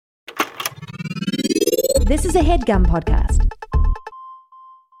This is a HeadGum podcast.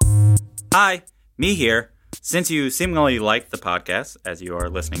 Hi, me here. Since you seemingly like the podcast, as you are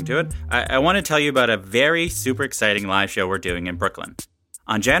listening to it, I want to tell you about a very super exciting live show we're doing in Brooklyn.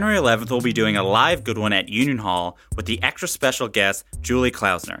 On January 11th, we'll be doing a live good one at Union Hall with the extra special guest, Julie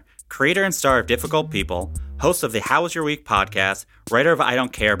Klausner, creator and star of Difficult People, host of the How Was Your Week podcast, writer of I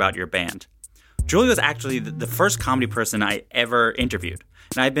Don't Care About Your Band. Julie was actually the first comedy person I ever interviewed,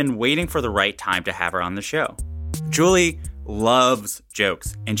 and I've been waiting for the right time to have her on the show. Julie loves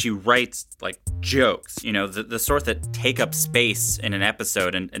jokes, and she writes, jokes, the sort that take up space in an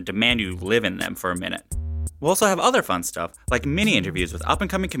episode and demand you live in them for a minute. We'll also have other fun stuff, like mini interviews with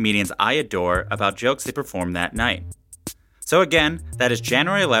up-and-coming comedians I adore about jokes they performed that night. So again, that is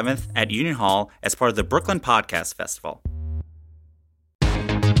January 11th at Union Hall as part of the Brooklyn Podcast Festival.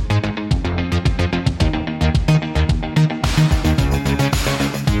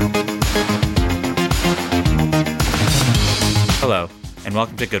 Hello, and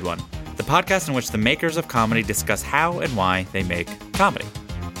welcome to Good One, the podcast in which the makers of comedy discuss how and why they make comedy.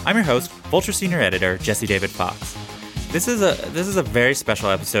 I'm your host, Vulture Senior Editor Jesse David Fox. This is a very special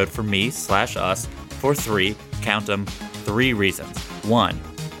episode for me/us for count them, three reasons. One,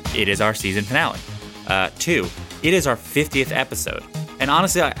 it is our season finale. Two, it is our 50th episode. And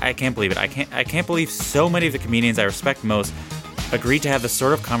honestly, I can't believe it. I can't believe so many of the comedians I respect most agreed to have the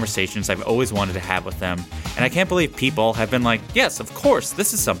sort of conversations I've always wanted to have with them. And I can't believe people have been like, yes, of course,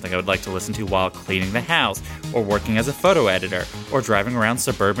 this is something I would like to listen to while cleaning the house, or working as a photo editor, or driving around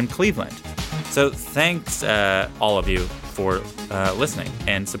suburban Cleveland. So thanks, all of you, for listening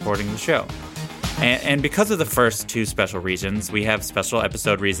and supporting the show. And because of the first two special reasons, we have special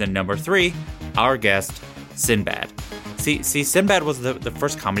episode reason number 3, our guest, Sinbad. See, Sinbad was the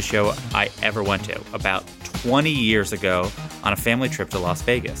first comedy show I ever went to, about 20 years ago on a family trip to Las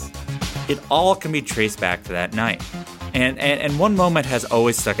Vegas. It all can be traced back to that night. And one moment has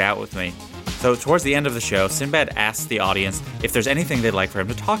always stuck out with me. So towards the end of the show, Sinbad asked the audience if there's anything they'd like for him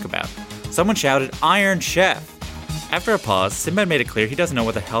to talk about. Someone shouted, "Iron Chef!" After a pause, Sinbad made it clear he doesn't know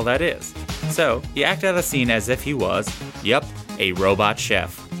what the hell that is. So he acted out a scene as if he was, a robot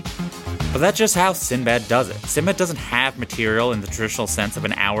chef. But that's just how Sinbad does it. Sinbad doesn't have material in the traditional sense of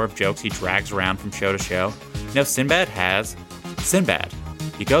an hour of jokes he drags around from show to show. No, Sinbad has Sinbad.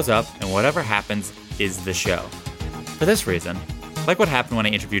 He goes up, and whatever happens is the show. For this reason, like what happened when I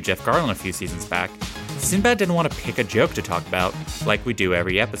interviewed Jeff Garlin a few seasons back, Sinbad didn't want to pick a joke to talk about like we do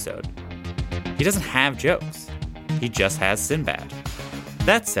every episode. He doesn't have jokes. He just has Sinbad.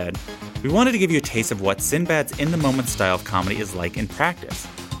 That said, we wanted to give you a taste of what Sinbad's in-the-moment style of comedy is like in practice.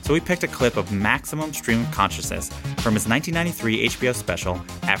 So we picked a clip of maximum stream of consciousness from his 1993 HBO special,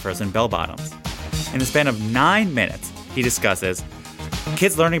 Afros and Bell Bottoms. In the span of 9 minutes, he discusses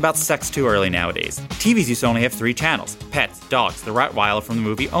kids learning about sex too early nowadays. TVs used to only have 3 channels. Pets, dogs, the Rottweiler from the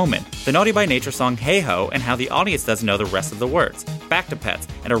movie Omen, the Naughty by Nature song Hey Ho, and how the audience doesn't know the rest of the words. Back to pets,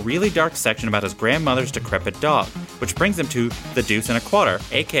 and a really dark section about his grandmother's decrepit dog, which brings him to the Deuce and a Quarter,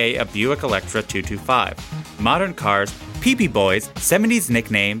 aka a Buick Electra 225. Modern cars, pee-pee boys, 70s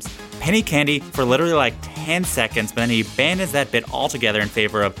nicknames, penny candy for literally 10 seconds, but then he abandons that bit altogether in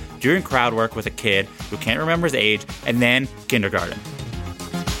favor of doing crowd work with a kid who can't remember his age, and then kindergarten.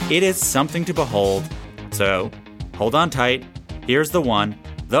 It is something to behold, so hold on tight. Here's the one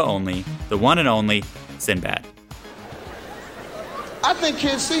and only, Sinbad. I think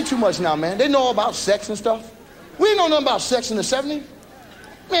kids see too much now, man. They know about sex and stuff. We didn't know nothing about sex in the 70s.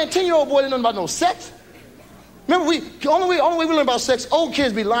 Man, 10-year-old boy didn't know about no sex. Remember, the only way we learn about sex, old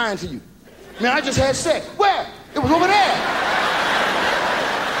kids be lying to you. Man, I just had sex. Where? It was over there.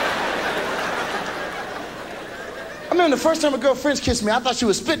 I remember the first time a girl French kissed me, I thought she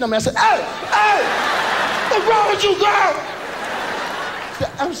was spitting on me. I said, hey, what's wrong with you, girl? I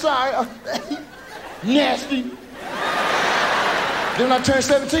said, I'm sorry. Nasty. Then when I turned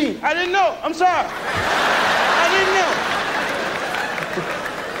 17, I didn't know. I'm sorry. I didn't know.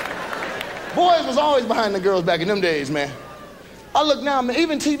 Boys was always behind the girls back in them days, man. I look now, man,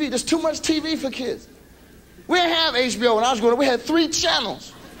 even TV, there's too much TV for kids. We didn't have HBO when I was growing up. We had 3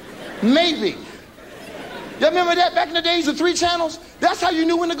 channels. Maybe. Y'all remember that back in the days of 3 channels? That's how you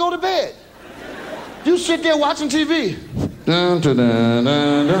knew when to go to bed. You sit there watching TV. Dun, dun, dun,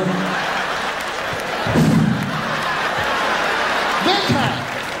 dun, dun. Bedtime.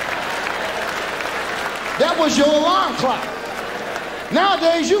 That was your alarm clock.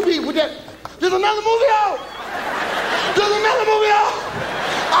 Nowadays, you be with that. There's another movie out. There's another movie out.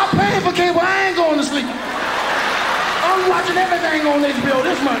 I'm paying for cable. I ain't going to sleep. I'm watching everything on HBO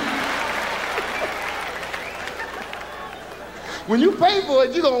this month. When you pay for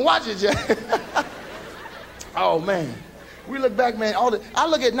it, you're going to watch it, yeah. Oh, man. We look back, man, I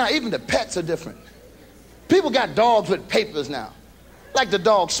look at now, even the pets are different. People got dogs with papers now. Like the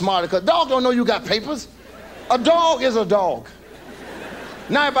dog smarter, because dog don't know you got papers. A dog is a dog.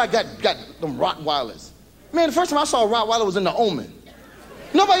 Now everybody got them Rottweilers. Man, the first time I saw a Rottweiler was in The Omen.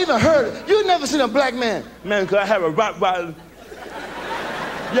 Nobody even heard it. You never seen a black man. Man, could I have a Rottweiler?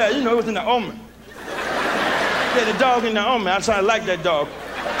 Yeah, you know, it was in The Omen. Yeah, the dog in The Omen. I try to like that dog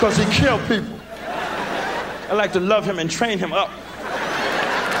because he killed people. I like to love him and train him up.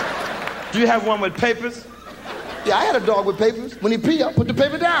 Do you have one with papers? Yeah, I had a dog with papers. When he pee, I put the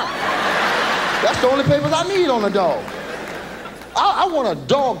paper down. That's the only papers I need on a dog. I want a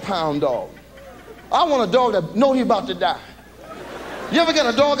dog pound dog. I want a dog that know he about to die. You ever get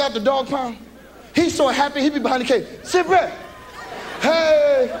a dog out the dog pound? He's so happy, he be behind the cage. Sinbad.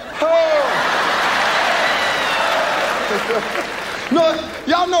 Hey, ho. No,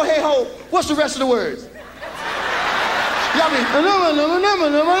 y'all know hey ho. What's the rest of the words? Y'all be hey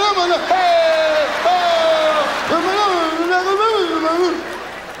ho.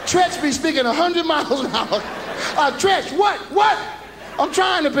 Tretch be speaking 100 miles an hour. Tretch, what? I'm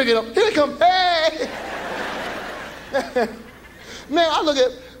trying to pick it up. Here it comes. Hey. Man, I look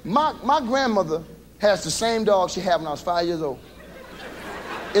at my grandmother has the same dog she had when I was 5 years old.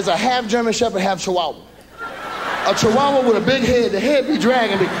 It's a half German Shepherd, half Chihuahua. A Chihuahua with a big head. The head be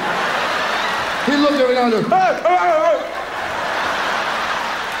dragging me. He looked every now and then. Hey.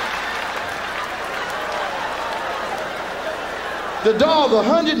 The dog,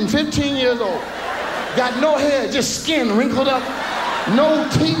 115 years old. Got no hair, just skin wrinkled up, no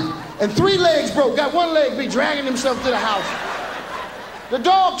teeth, and 3 legs broke. Got 1 leg, be dragging himself to the house. The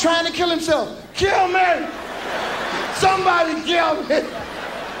dog trying to kill himself. Kill me! Somebody kill me!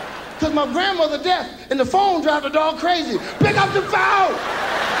 Because my grandmother deaf, and the phone drive the dog crazy. Pick up the phone!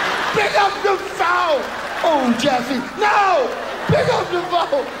 Pick up the phone! Oh, Jeffy, no! Pick up the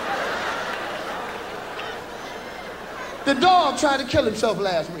phone! The dog tried to kill himself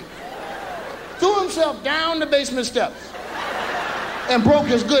last week. Threw himself down the basement steps and broke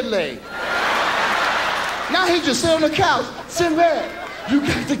his good leg. Now he just sit on the couch. Sinbad, you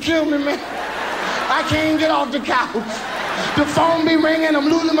got to kill me, man. I can't get off the couch. The phone be ringing, I'm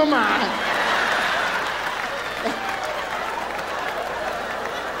losing my mind.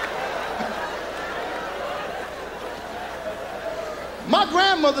 My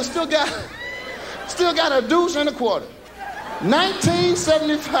grandmother still got a deuce and a quarter.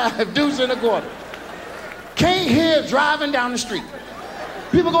 1975 deuce and a quarter. Can't hear driving down the street.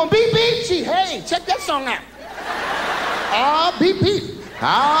 People going beep beep. Hey, check that song out. Ah, beep beep.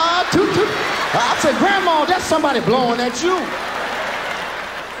 Ah, toot toot. I said, Grandma, that's somebody blowing at you.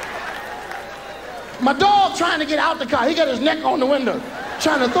 My dog trying to get out the car. He got his neck on the window,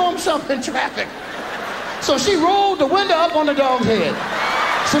 trying to throw himself in traffic. So she rolled the window up on the dog's head.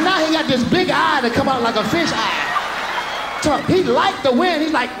 So now he got this big eye that come out like a fish eye. So he liked the wind.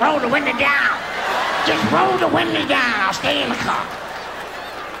 He's like, roll the window down. Just roll the window down. I'll stay in the car.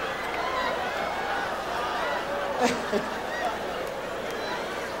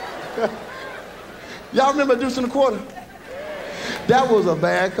 Y'all remember Deuce and a Quarter? That was a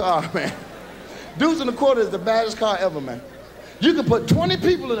bad car, man. Deuce and a Quarter is the baddest car ever, man. You could put 20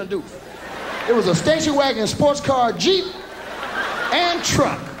 people in a Deuce. It was a station wagon, sports car, Jeep, and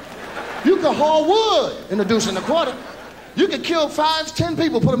truck. You could haul wood in a Deuce and a Quarter. You could kill 5, 10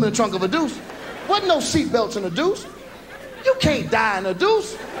 people, put them in the trunk of a Deuce. Wasn't no seat belts in a Deuce. You can't die in a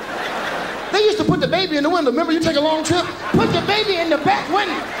Deuce. They used to put the baby in the window. Remember, you take a long trip? Put the baby in the back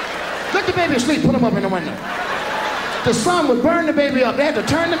window. Let the baby sleep, put him up in the window. The sun would burn the baby up. They had to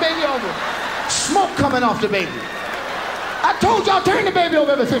turn the baby over. Smoke coming off the baby. I told y'all, turn the baby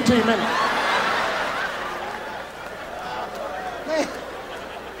over every 15 minutes. Man.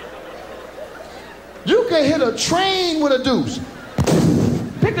 You can hit a train with a Deuce.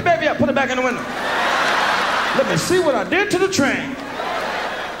 Pick the baby up, put it back in the window. Let me see what I did to the train.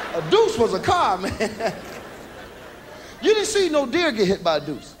 A Deuce was a car, man. You didn't see no deer get hit by a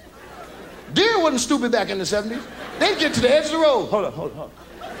Deuce. Deer wasn't stupid back in the 70s. They'd get to the edge of the road. Hold on.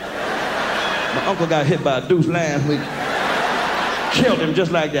 My uncle got hit by a Deuce last week. Killed him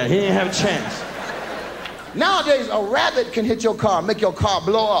just like that. He didn't have a chance. Nowadays, a rabbit can hit your car, make your car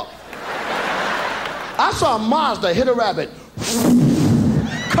blow up. I saw a Mazda hit a rabbit.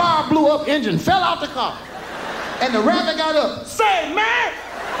 Car blew up, engine fell out the car. And the rabbit got up. Say, man,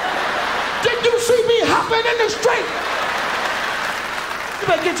 did you see me hopping in the street? You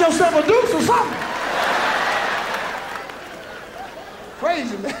better get yourself a Deuce or something.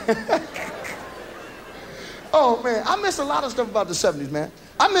 Crazy, man. Oh, man, I miss a lot of stuff about the 70s, man.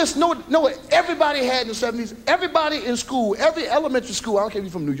 I know what everybody had in the 70s. Everybody in school, every elementary school, I don't care if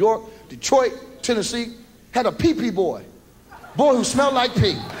you're from New York, Detroit, Tennessee, had a pee-pee boy. Boy who smelled like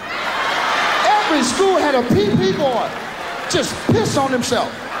pee. Every school had a pee-pee boy. Just piss on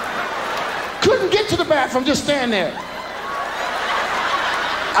himself. Couldn't get to the bathroom, just stand there.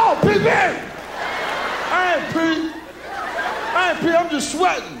 Oh, pee-pee! I ain't pee, I'm just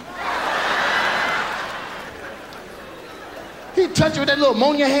sweating. He touched you with that little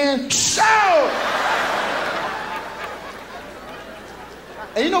ammonia hand. Shout!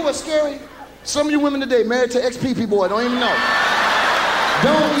 And you know what's scary? Some of you women today married to ex-pee-pee boy don't even know.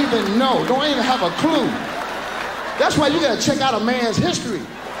 Don't even know. Don't even have a clue. That's why you gotta check out a man's history.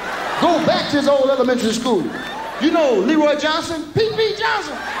 Go back to his old elementary school. You know Leroy Johnson? P.P.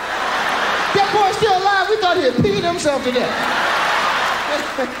 Johnson. That boy's still alive. We thought he had peed himself to death.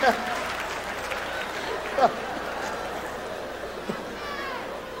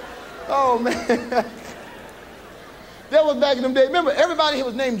 Oh, man. That was back in them days. Remember, everybody here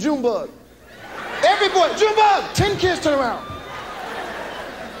was named Junebug. Every boy, Junebug, 10 kids turn around.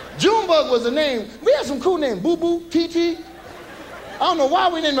 Junebug was the name. We had some cool names, Boo Boo, TT. I don't know why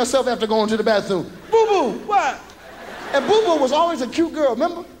we named ourselves after going to the bathroom. Boo Boo, what? And Boo Boo was always a cute girl,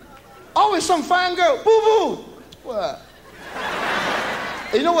 remember? Always some fine girl, Boo Boo, what?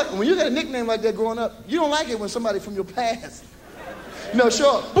 And you know what? When you got a nickname like that growing up, you don't like it when somebody from your past. No,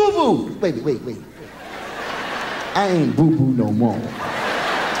 sure, Boo Boo. Wait. I ain't Boo Boo no more.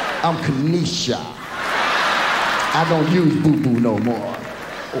 I'm Kanisha. I don't use Boo Boo no more.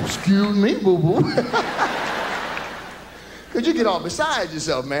 Oh, excuse me, Boo Boo. Because you get all beside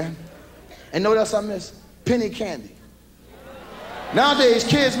yourself, man. And know what else I miss? Penny candy. Nowadays,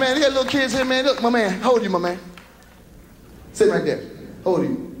 kids, man, they got little kids here, man. Look, my man, how old are you, my man? Sit right there. How old are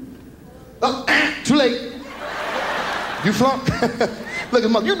you? Oh, too late. You flunk? Look at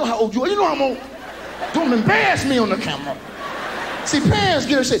mother, you know how old you are. You know how I'm old. Don't embarrass me on the camera. See, parents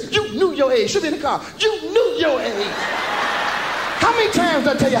get her shit. You knew your age. Should be in the car. You knew your age. How many times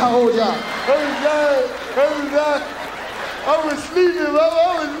did I tell you how old you are? I was sleeping, Mama. I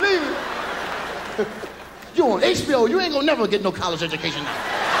was sleeping. You on HBO. You ain't gonna never get no college education now.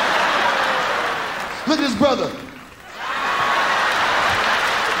 Look at his brother.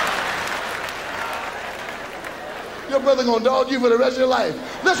 Your brother gonna dog you for the rest of your life.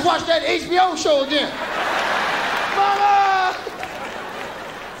 Let's watch that HBO show again. Mama!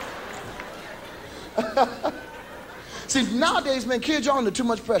 See, nowadays, man, kids are under too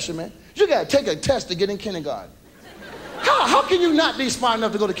much pressure, man. You gotta take a test to get in kindergarten. How can you not be smart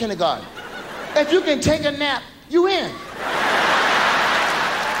enough to go to kindergarten? If you can take a nap, you in.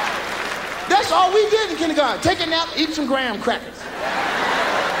 That's all we did in kindergarten. Take a nap, eat some graham crackers.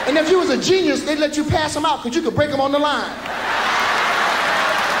 And if you was a genius, they'd let you pass them out because you could break them on the line.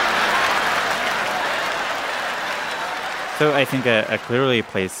 So I think clearly a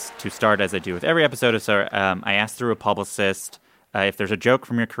place to start, as I do with every episode, is I asked through a publicist if there's a joke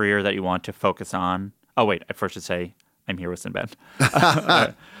from your career that you want to focus on. Oh, wait, I first should say I'm here with Sinbad.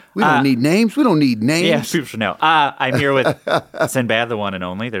 We don't need names. We don't need names. Yeah, people should know. I'm here with Sinbad, the one and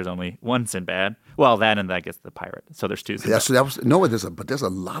only. There's only one Sinbad. Well, that and I guess the pirate. So there's two Sinbad. But there's a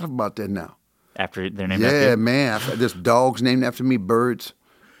lot about that now. After they're named after you? Yeah, man. There's dogs named after me, birds.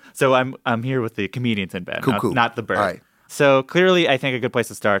 So I'm here with the comedian Sinbad, Cool. not the bird. All right. So clearly, I think a good place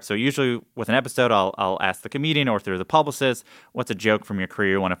to start. So usually with an episode, I'll ask the comedian or through the publicist, what's a joke from your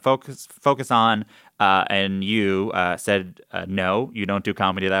career you want to focus on? And you said, no, you don't do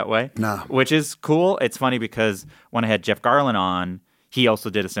comedy that way. Nah. Which is cool. It's funny because when I had Jeff Garlin on, he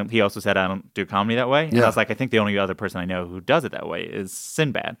also said, I don't do comedy that way. And I was like, I think the only other person I know who does it that way is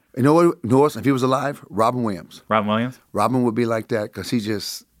Sinbad. You know what? If he was alive, Robin Williams. Robin Williams? Robin would be like that because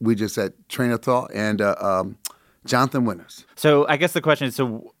we just had train of thought and Jonathan Winters. So I guess the question is,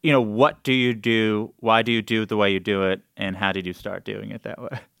 what do you do? Why do you do it the way you do it? And how did you start doing it that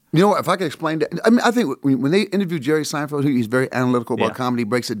way? You know what? If I could explain that. I mean, I think when they interviewed Jerry Seinfeld, he's very analytical about comedy,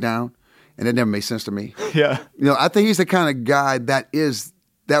 breaks it down, and that never made sense to me. Yeah. I think he's the kind of guy that is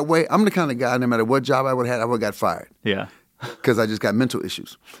that way. I'm the kind of guy, no matter what job I would have had, I would have got fired. Yeah. Because I just got mental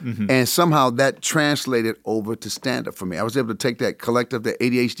issues. Mm-hmm. And somehow that translated over to stand-up for me. I was able to take that collective, that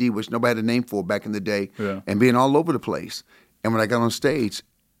ADHD, which nobody had a name for back in the day, and being all over the place. And when I got on stage,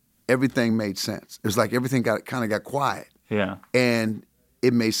 everything made sense. It was like everything kind of got quiet. Yeah. And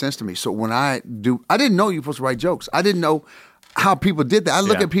it made sense to me. So when I didn't know you were supposed to write jokes. I didn't know how people did that. I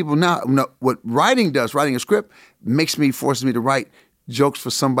look at people now, what writing does, writing a script, forces me to write jokes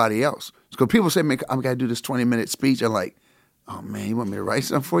for somebody else. So people say, man, I'm going to do this 20-minute speech. I'm like, oh, man, you want me to write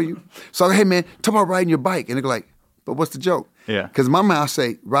something for you? So I'm like, hey, man, talk about riding your bike. And they're like, but what's the joke? Yeah. Because in my mind, I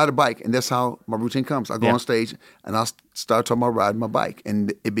say, ride a bike, and that's how my routine comes. I go on stage, and I'll start talking about riding my bike,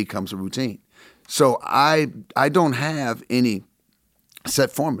 and it becomes a routine. So I don't have any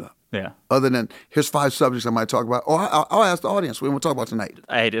set formula. Yeah. Other than, here's 5 subjects I might talk about. Or I'll ask the audience, what do you want to talk about tonight?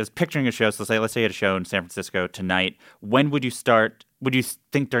 I was picturing a show, so let's say you had a show in San Francisco tonight. When would you start? Would you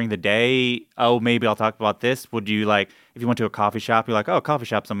think during the day, oh, maybe I'll talk about this? Would you, like, if you went to a coffee shop, you're like, oh, coffee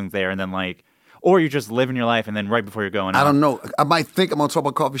shop, something's there, and then, like, or you just living your life, and then right before you're going out? I don't know. I might think I'm going to talk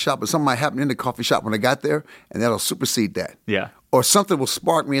about coffee shop, but something might happen in the coffee shop when I got there, and that'll supersede that. Yeah. Or something will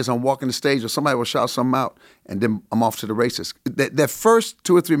spark me as I'm walking the stage, or somebody will shout something out, and then I'm off to the races. That first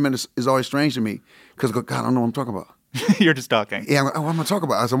 2 or 3 minutes is always strange to me, because, God, I don't know what I'm talking about. You're just talking. Yeah, what am I going to talk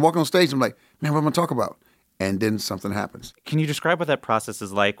about? As I'm walking on stage, I'm like, man, what am I going to talk about? And then something happens. Can you describe what that process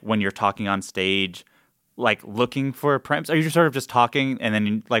is like when you're talking on stage, like looking for a premise? Are you sort of just talking, and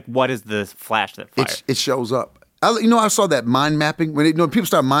then, like, what is the flash that fires? It shows up. I saw that mind mapping. When people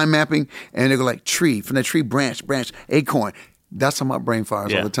start mind mapping, and they go like, tree, from that tree, branch, acorn. That's how my brain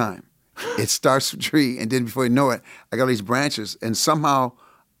fires all the time. It starts with tree, and then before you know it, I got these branches, and somehow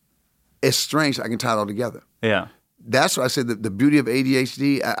it's strange. I can tie it all together. Yeah. That's why I said the beauty of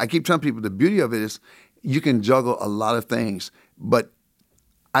ADHD. I keep telling people the beauty of it is you can juggle a lot of things, but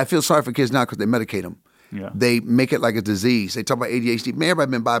I feel sorry for kids now because they medicate them. Yeah. They make it like a disease. They talk about ADHD. Man,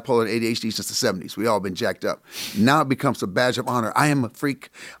 everybody been bipolar and ADHD since the 70s. We all been jacked up. Now it becomes a badge of honor. I am a freak.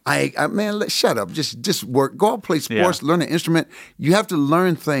 Man, shut up. Just work. Go out, play sports, learn an instrument. You have to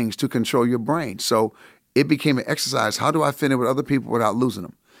learn things to control your brain. So it became an exercise. How do I fit in with other people without losing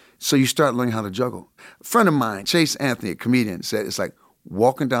them? So you start learning how to juggle. A friend of mine, Chase Anthony, a comedian, said it's like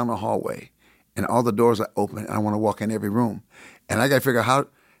walking down the hallway and all the doors are open and I want to walk in every room. And I got to figure out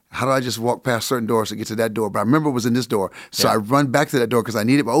how do I just walk past certain doors to get to that door? But I remember it was in this door. So I run back to that door because I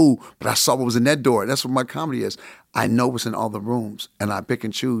need it. But I saw what was in that door. And that's what my comedy is. I know what's in all the rooms, and I pick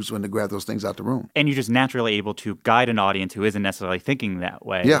and choose when to grab those things out the room. And you're just naturally able to guide an audience who isn't necessarily thinking that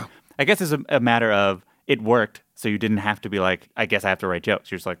way. Yeah. I guess it's a matter of it worked, so you didn't have to be like, I guess I have to write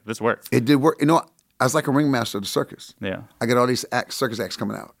jokes. You're just like, this works. It did work. I was like a ringmaster of the circus. Yeah. I got all these circus acts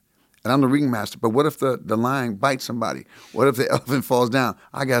coming out. And I'm the ringmaster. But what if the lion bites somebody? What if the elephant falls down?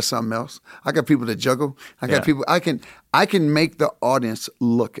 I got something else. I got people that juggle. I got people. I can make the audience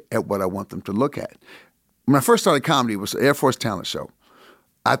look at what I want them to look at. When I first started comedy, it was an Air Force talent show.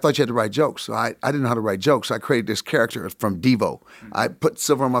 I thought you had to write jokes. So I didn't know how to write jokes. So I created this character from Devo. I put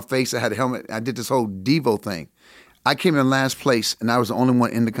silver on my face. I had a helmet. I did this whole Devo thing. I came in last place, and I was the only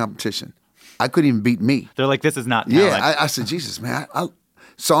one in the competition. I couldn't even beat me. They're like, this is not talent. Yeah, I said, Jesus, man.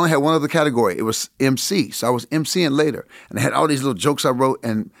 So I only had one other category. It was MC. So I was MCing later. And I had all these little jokes I wrote.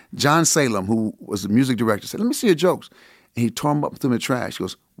 And John Salem, who was the music director, said, let me see your jokes. And he tore them up through the trash. He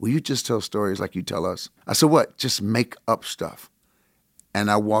goes, will you just tell stories like you tell us? I said, what? Just make up stuff. And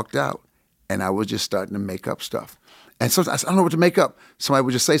I walked out, and I was just starting to make up stuff. And sometimes I said, I don't know what to make up. Somebody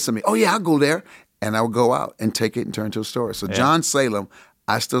would just say something. Oh, yeah, I'll go there. And I would go out and take it and turn it into a story. So John Salem,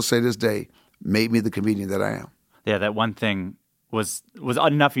 I still say this day, made me the comedian that I am. Yeah, that one thing was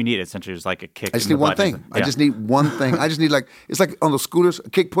enough you needed. Essentially, it was like a kick. I just need one thing. Yeah. I just need one thing. I just need it's like on the scooters, a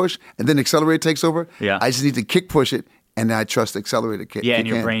kick push, and then the accelerator takes over. Yeah. I just need to kick push it, and then I trust the accelerator kick. Yeah, and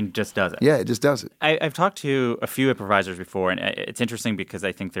your brain just does it. Yeah, it just does it. I've talked to a few improvisers before, and it's interesting because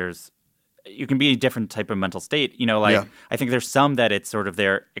I think you can be in a different type of mental state. I think there's some that it's sort of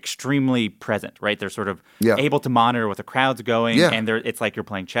they're extremely present, right? They're sort of able to monitor what the crowd's going, and it's like you're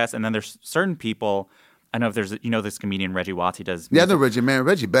playing chess. And then there's certain people. I don't know if there's this comedian Reggie Watts. He does music. Yeah, I know Reggie, man.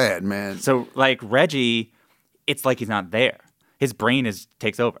 Reggie bad, man. So like Reggie, it's like he's not there. His brain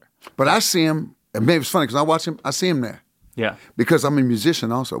takes over. But I see him, and maybe it's funny because I watch him. I see him there. Yeah. Because I'm a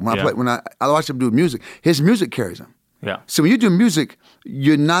musician also. When I watch him do music, his music carries him. Yeah. So when you do music,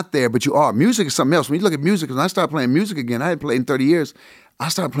 you're not there, but you are. Music is something else. When you look at music, when I started playing music again, I hadn't played in 30 years. I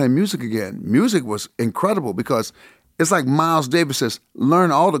started playing music again. Music was incredible because it's like Miles Davis says,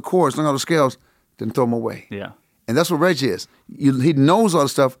 learn all the chords, learn all the scales, then throw them away. Yeah. And that's what Reggie is. He knows all the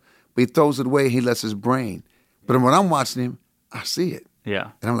stuff, but he throws it away. He lets his brain. But when I'm watching him, I see it.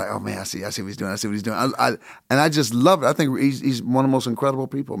 Yeah. And I'm like, oh, man, I see what he's doing. I see what he's doing. And I just love it. I think he's one of the most incredible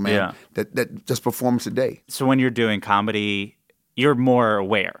people, man, that just performs today. So when you're doing comedy, you're more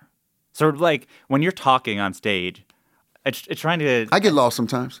aware. Sort of like when you're talking on stage, it's trying to... I get lost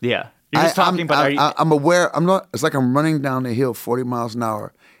sometimes. Yeah. You're just talking, but I'm aware. I'm not... It's like I'm running down the hill 40 miles an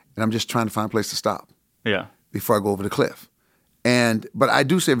hour, and I'm just trying to find a place to stop. Yeah. Before I go over the cliff. But I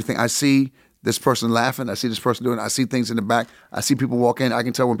do see everything. I see this person laughing. I see this person doing it. I see things in the back. I see people walk in. I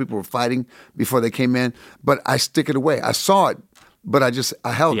can tell when people were fighting before they came in. But I stick it away. I saw it, but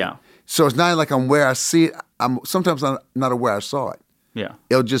I held it. So it's not like I'm where I see it. sometimes I'm not aware I saw it. Yeah.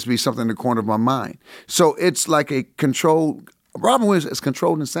 It'll just be something in the corner of my mind. So it's like a controlled. Robin Williams is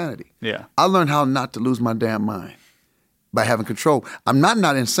controlled insanity. Yeah. I learned how not to lose my damn mind by having control. I'm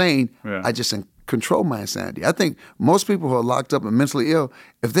not insane. Yeah. I just control my insanity. I think most people who are locked up and mentally ill,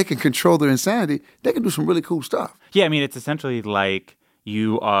 if they can control their insanity, they can do some really cool stuff. Yeah, I mean, it's essentially like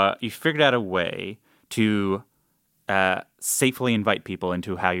you figured out a way to safely invite people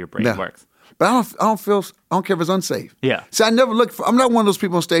into how your brain works. But I don't care if it's unsafe. Yeah. See, I'm not one of those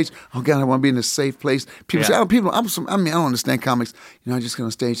people on stage, oh God, I want to be in a safe place. People say, I don't understand comics. I just get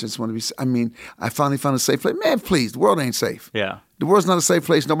on stage, I just want to be, I finally found a safe place. Man, please, the world ain't safe. Yeah. The world's not a safe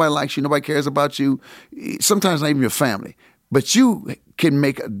place. Nobody likes you. Nobody cares about you. Sometimes not even your family. But you can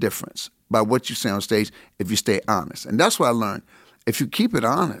make a difference by what you say on stage if you stay honest. And that's what I learned. If you keep it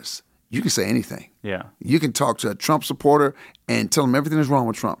honest, you can say anything. Yeah. You can talk to a Trump supporter and tell them everything is wrong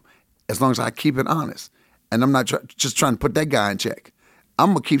with Trump, as long as I keep it honest. And I'm not just trying to put that guy in check.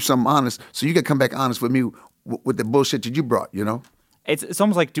 I'm going to keep something honest so you can come back honest with me with the bullshit that you brought, It's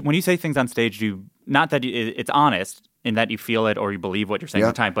almost like when you say things on stage, not that it's honest in that you feel it or you believe what you're saying at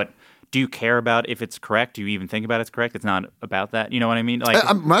the time, but do you care about if it's correct? Do you even think about it's correct? It's not about that. You know what I mean? Like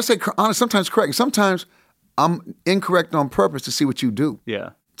when I say honest, sometimes correct. Sometimes I'm incorrect on purpose to see what you do. Yeah.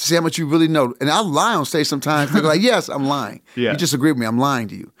 To see how much you really know. And I'll lie on stage sometimes. They're like, yes, I'm lying. Yeah. You disagree with me. I'm lying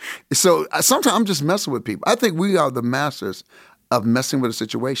to you. So sometimes I'm just messing with people. I think we are the masters of messing with a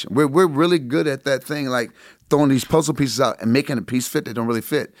situation. We're really good at that thing, like throwing these puzzle pieces out and making a piece fit that don't really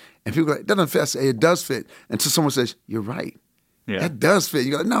fit. And people go, it doesn't fit. I say, it does fit. Until someone says, you're right. Yeah. That does fit.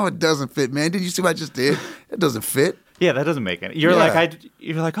 You go, no, it doesn't fit, man. Did you see what I just did? It doesn't fit. Yeah, that doesn't make any. You're like,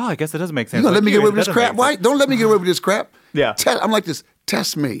 oh, I guess it doesn't make sense. You gonna like, let me get away with this crap? Why? Don't let me get away with this crap. Yeah. I'm like this.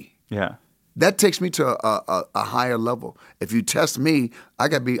 Test me. Yeah. That takes me to a higher level. If you test me, I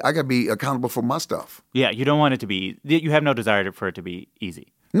gotta be accountable for my stuff. Yeah, you don't want it to be. You have no desire for it to be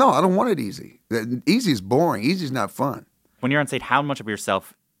easy. No, I don't want it easy. Easy is boring. Easy is not fun. When you're on stage, how much of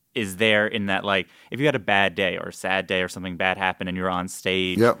yourself is there in that? Like, if you had a bad day or a sad day or something bad happened and you're on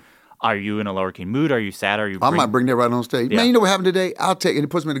stage, are you in a lower key mood? Are you sad? I might bring that right on stage. Yeah. Man, you know what happened today? I'll take it. And it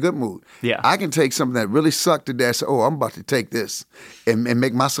puts me in a good mood. Yeah. I can take something that really sucked today and say, oh, I'm about to take this and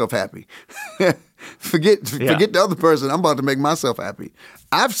make myself happy. Forget the other person. I'm about to make myself happy.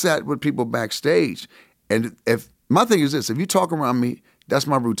 I've sat with people backstage, and if my thing is this, if you talk around me, that's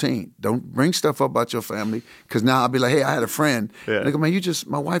my routine. Don't bring stuff up about your family, because now I'll be like, hey, I had a friend. Yeah. They go, man,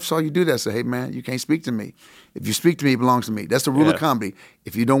 my wife saw you do that. I say, hey, man, you can't speak to me. If you speak to me, it belongs to me. That's the rule of comedy.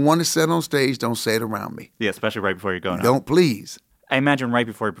 If you don't want to say it on stage, don't say it around me. Yeah, especially right before you're going out. Don't, please. I imagine right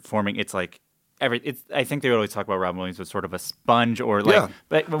before you're performing, it's like I think they would always talk about Robin Williams as sort of a sponge, or like. Yeah.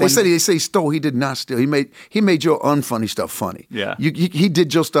 But they say he stole. He did not steal. He made your unfunny stuff funny. Yeah. He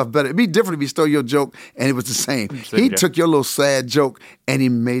did your stuff better. It'd be different if he stole your joke and it was the same. He took your little sad joke and he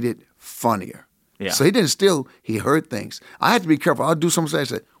made it funnier. Yeah. So he didn't steal. He heard things. I have to be careful. I'll do something. I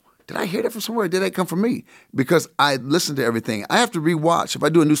say, did I hear that from somewhere? Or did that come from me? Because I listen to everything. I have to rewatch. If I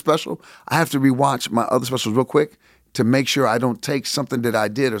do a new special, I have to rewatch my other specials real quick to make sure I don't take something that I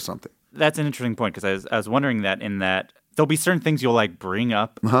did or something. That's an interesting point, because I was wondering that there'll be certain things you'll like bring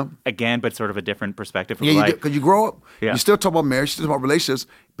up again, but sort of a different perspective. Yeah, because you grow up. Yeah. You still talk about marriage, you still talk about relationships,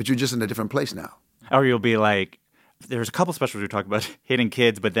 but you're just in a different place now. Or you'll be like, there's a couple specials we talk about hitting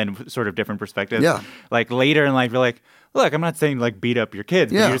kids, but then sort of different perspectives. Yeah. Like later in life, you're like, look, I'm not saying like beat up your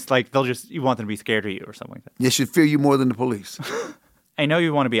kids, but you're just like, you want them to be scared of you or something like that. They should fear you more than the police. I know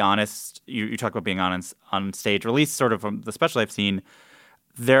you want to be honest. You talk about being honest on stage, or at least sort of from the special I've seen.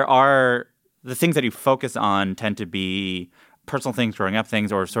 There are the things that you focus on tend to be personal things, growing up things,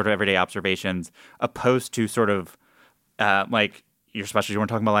 or sort of everyday observations, opposed to sort of like your specials. You weren't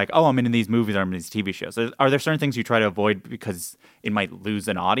talking about like, oh, I'm in these movies or I'm in these TV shows. Are there certain things you try to avoid because it might lose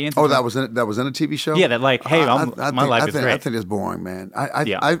an audience? Oh, that was in a TV show? Yeah, that like, hey, my life is great. I think it's boring, man.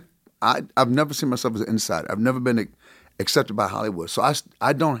 I've never seen myself as an insider. I've never been accepted by Hollywood. So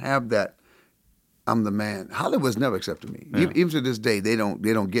I don't have that. I'm the man. Hollywood's never accepted me. Yeah. Even to this day, they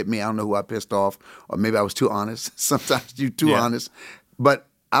don't get me. I don't know who I pissed off, or maybe I was too honest. Sometimes you're too honest. But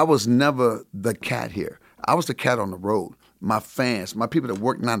I was never the cat here. I was the cat on the road. My fans, my people that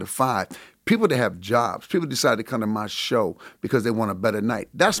work 9 to 5, people that have jobs, people decide to come to my show because they want a better night.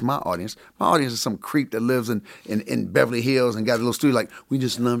 That's my audience. My audience is some creep that lives in Beverly Hills and got a little studio like, we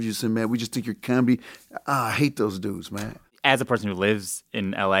just love you, Sinbad. We just think you're comedy. I hate those dudes, man. As a person who lives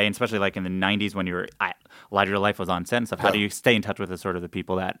in LA, and especially like in the 90s when a lot of your life was on set and stuff, how do you stay in touch with the sort of the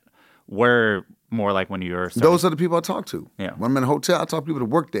people that were more like when you were starting? Those are the people I talk to. Yeah. When I'm in a hotel, I talk to people that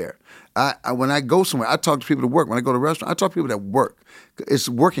work there. When I go somewhere, I talk to people that work. When I go to a restaurant, I talk to people that work. It's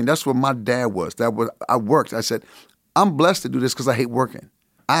working. That's what my dad was. I worked. I said, I'm blessed to do this because I hate working.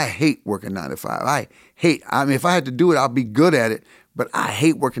 I hate working 9 to 5. If I had to do it, I'd be good at it. But I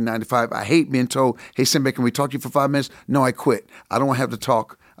hate working 9 to 5. I hate being told, hey, Sinbad, can we talk to you for 5 minutes? No, I quit. I don't want to have to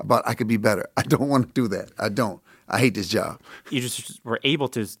talk about I could be better. I don't want to do that. I don't. I hate this job. You just were able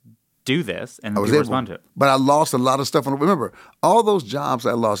to do this and I was you able, respond to it. But I lost a lot of stuff. Remember, all those jobs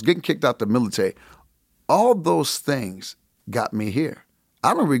I lost, getting kicked out the military, all those things got me here.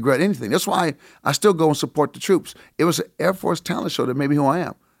 I don't regret anything. That's why I still go and support the troops. It was an Air Force talent show that made me who I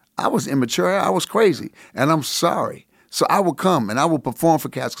am. I was immature. I was crazy. And I'm sorry. So I will come and I will perform for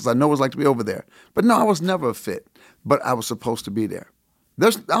cats because I know what it's like to be over there. But no, I was never a fit. But I was supposed to be there.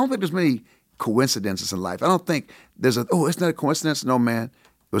 I don't think there's many coincidences in life. I don't think there's it's not a coincidence. No, man.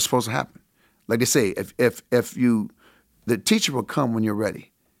 It was supposed to happen. Like they say, the teacher will come when you're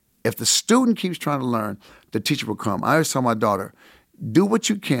ready. If the student keeps trying to learn, the teacher will come. I always tell my daughter, do what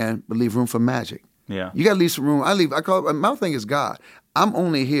you can, but leave room for magic. Yeah. You got to leave some room. My thing is God. I'm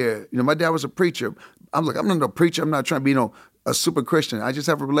only here. My dad was a preacher. I'm not no preacher. I'm not trying to be a super Christian. I just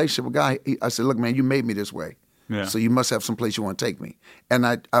have a relationship with God. I said, look, man, you made me this way. Yeah. So you must have some place you want to take me. And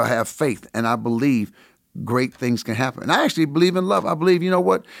I have faith, and I believe great things can happen. And I actually believe in love. I believe, you know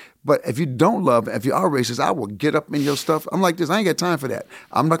what? But if you don't love, if you are racist, I will get up in your stuff. I'm like this. I ain't got time for that.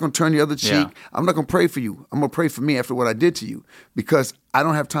 I'm not going to turn the other cheek. Yeah. I'm not going to pray for you. I'm going to pray for me after what I did to you because I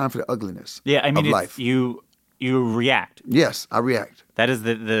don't have time for the ugliness of life. You react. Yes, I react. That is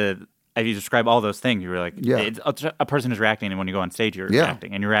if you describe all those things, you were like, a person is reacting, and when you go on stage, you're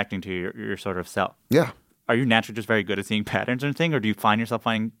reacting, and you're reacting to your sort of self. Yeah. Are you naturally just very good at seeing patterns and things, or do you find yourself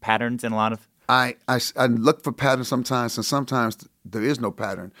finding patterns in a lot of... I look for patterns sometimes, and sometimes there is no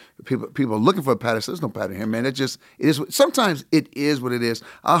pattern. People are looking for a pattern. So there's no pattern here, man. It is. Sometimes it is what it is.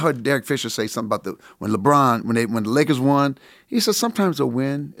 I heard Derek Fisher say something about when the Lakers won. He said sometimes a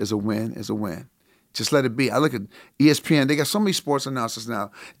win is a win is a win. Just let it be. I look at ESPN. They got so many sports announcers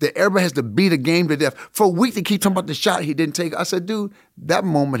now that everybody has to beat a game to death. For a week, they keep talking about the shot he didn't take. I said, dude, that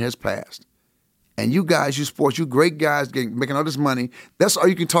moment has passed. And you guys, you sports, you great guys making all this money, that's all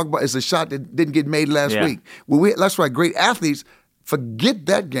you can talk about is the shot that didn't get made last week. Well, that's why great athletes forget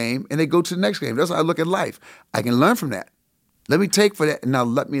that game and they go to the next game. That's how I look at life. I can learn from that. Let me take for that and now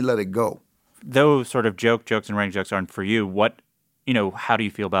let it go. Those sort of jokes and running jokes aren't for you. How do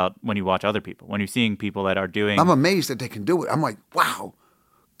you feel about when you watch other people? When you're seeing people that are doing... I'm amazed that they can do it. I'm like, wow,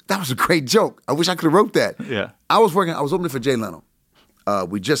 that was a great joke. I wish I could have wrote that. Yeah. I was opening for Jay Leno.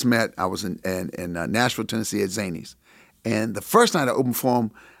 We just met. I was in Nashville, Tennessee at Zanies. And the first night I opened for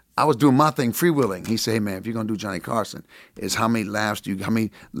him, I was doing my thing, freewheeling. He said, hey, man, if you're going to do Johnny Carson, it's how many laughs do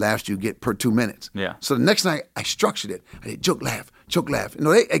you get per 2 minutes? Yeah. So the next night, I structured it. I did joke, laugh.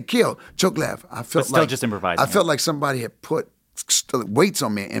 No, they killed, joke, laugh. I felt still just improvising. I felt like somebody had put weights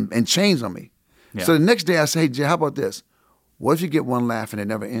on me and chains on me. Yeah. So the next day I said, hey, Jay, how about this? What if you get one laugh and it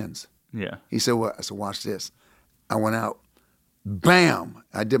never ends? Yeah. He said, what? I said, watch this. I went out. Bam!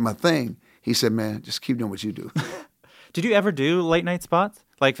 I did my thing. He said, man, just keep doing what you do. Did you ever do late night spots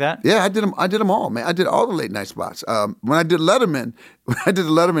like that? Yeah, I did them all, man. I did all the late night spots. When I did the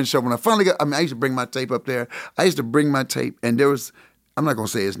Letterman show, when I finally I used to bring my tape up there. I used to bring my tape, and there was, I'm not going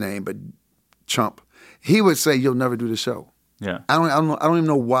to say his name, but Chump. He would say, you'll never do the show. Yeah. I don't even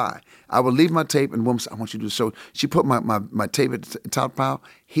know why. I would leave my tape, and the woman said, I want you to do the show. She put my tape at the top pile.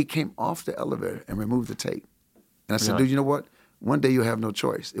 He came off the elevator and removed the tape. And I said, dude, you know what? One day you'll have no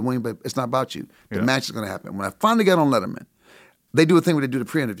choice. It's not about you. The match is going to happen. When I finally got on Letterman, they do a thing where they do the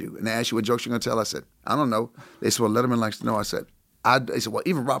pre-interview, and they ask you what jokes you're going to tell. I said, I don't know. They said, well, Letterman likes to know. I said, they said, well,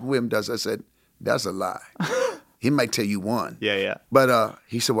 even Robin Williams does. I said, that's a lie. He might tell you one. Yeah. But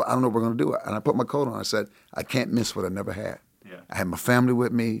he said, well, I don't know what we're going to do. And I put my coat on. I said, I can't miss what I never had. Yeah. I had my family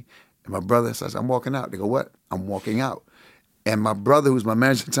with me, and my brother. So I said, I'm walking out. They go, what? I'm walking out. And my brother, who's my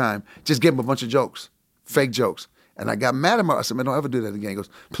manager at the time, just gave him a bunch of jokes, fake jokes. And I got mad at him. I said, man, don't ever do that again. He goes,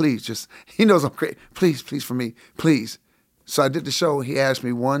 please, he knows I'm crazy. Please for me, please. So I did the show. He asked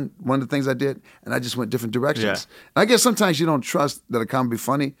me one of the things I did, and I just went different directions. Yeah. And I guess sometimes you don't trust that a comedy be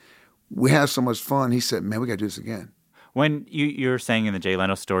funny. We had so much fun. He said, man, we got to do this again. When you're saying in the Jay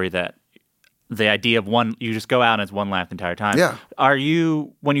Leno story that the idea of you just go out and it's one laugh the entire time. Yeah.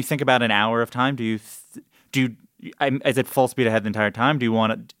 When you think about an hour of time, is it full speed ahead the entire time? Do you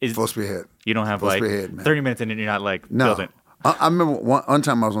want to... Full speed ahead. You don't have full speed ahead, 30 minutes in and you're not no. building. I remember one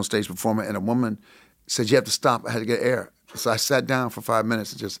time I was on stage performing and a woman said, you have to stop. I had to get air. So I sat down for 5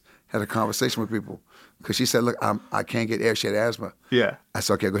 minutes and just had a conversation with people. because she said, look, I can't get air. She had asthma. Yeah. I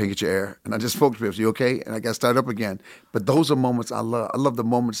said, okay, go ahead and get your air. And I just spoke to her. I said, you okay? And I got started up again. But those are moments I love. I love the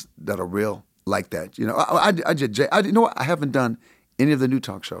moments that are real like that. You know, you know what? I haven't done any of the new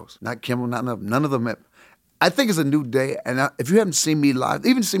talk shows. Not Kimmel, none of them. I think it's a new day. And if you haven't seen me live,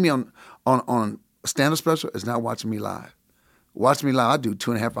 even see me on stand-up special, it's not watching me live. Watch me live, I do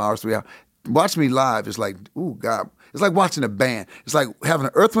 2.5 hours, 3 hours. Watch me live is like, ooh, God. It's like watching a band. It's like having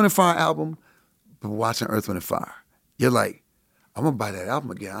an Earth, Wind & Fire album, but watching Earth, Wind & Fire. You're like, I'm going to buy that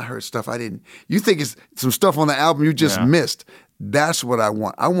album again. I heard stuff I didn't. You think it's some stuff on the album you just missed. That's what I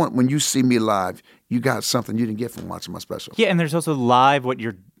want. I want when you see me live, you got something you didn't get from watching my special. Yeah, and there's also live what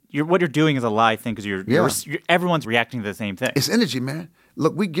you're doing is a live thing because you're everyone's reacting to the same thing. It's energy, man.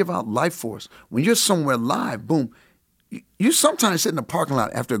 Look, we give out life force. When you're somewhere live, boom, you sometimes sit in the parking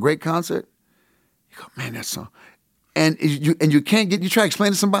lot after a great concert, you go, man, that song. And you can't get, you try to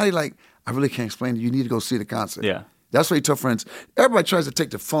explain to somebody, like, I really can't explain it. You need to go see the concert. Yeah. That's why you tell friends. Everybody tries to take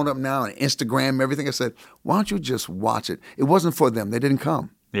the phone up now and Instagram, everything. I said, why don't you just watch it? It wasn't for them. They didn't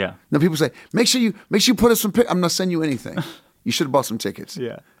come. Yeah. Now people say, make sure you put us some pictures. I'm not sending you anything. You should have bought some tickets.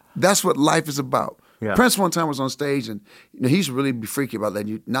 Yeah. That's what life is about. Yeah. Prince one time was on stage and he's really be freaky about letting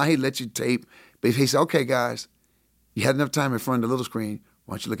you. Now he lets you tape, but he said, okay, guys, you had enough time in front of the little screen.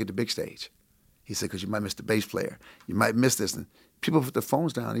 Why don't you look at the big stage? He said, because you might miss the bass player. You might miss this. And people put their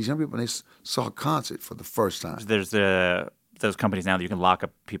phones down. These young people, they saw a concert for the first time. There's those companies now that you can lock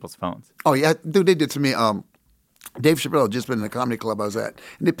up people's phones. Oh, yeah. Dude, they did to me. Dave Chappelle had just been in the comedy club I was at,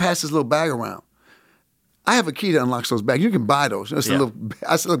 and they passed this little bag around. I have a key that unlocks those bags. You can buy those. I said,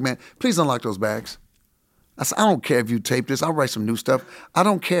 look, man, please unlock those bags. I said, I don't care if you tape this. I'll write some new stuff. I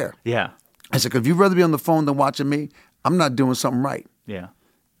don't care. Yeah. I said, because if you'd rather be on the phone than watching me, I'm not doing something right. Yeah.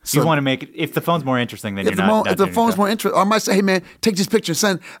 So, you want to make it, if the phone's more interesting, then you're not if the phone's more interesting, or I might say, hey, man, take this picture and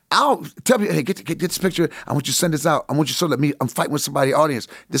send. I'll tell you, hey, get this picture. I want you to send this out. I want you to show that I'm fighting with somebody's audience.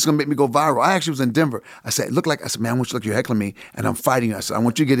 This is going to make me go viral. I actually was in Denver. I said, I said, man, I want you to look, you're heckling me, and I'm fighting you. I said, I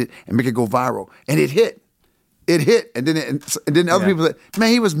want you to get it and make it go viral. And it hit. It hit. And then other people said, man,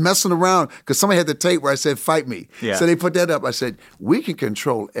 he was messing around because somebody had the tape where I said, fight me. Yeah. So they put that up. I said, we can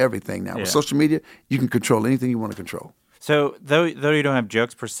control everything now. With social media, you can control anything you want to control. So though you don't have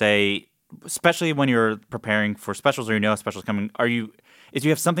jokes per se, especially when you're preparing for specials or a special's coming, do you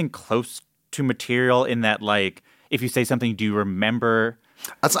have something close to material in that, like, if you say something, do you remember?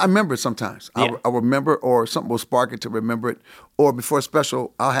 I remember it sometimes. Yeah. I'll remember, or something will spark it to remember it. Or before a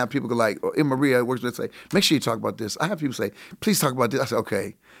special, I'll have people go like, Maria works with, say, make sure you talk about this. I have people say, please talk about this. I say,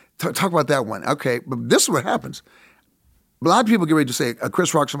 okay, talk about that one. Okay, but this is what happens. A lot of people get ready to say,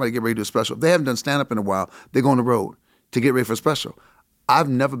 Chris Rock, somebody get ready to do a special. If they haven't done stand-up in a while, they go on the road to get ready for a special. I've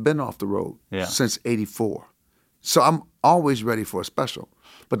never been off the road since '84. So I'm always ready for a special.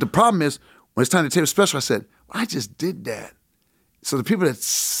 But the problem is, when it's time to tape a special, I said, well, I just did that. So the people that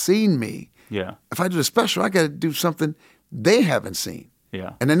seen me, if I do a special, I got to do something they haven't seen.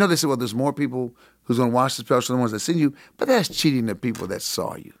 Yeah. And I know they say, well, there's more people who's going to watch the special than the ones that seen you, but that's cheating the people that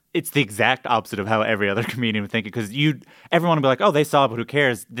saw you. It's the exact opposite of how every other comedian would think it, because everyone would be like, oh, they saw it, but who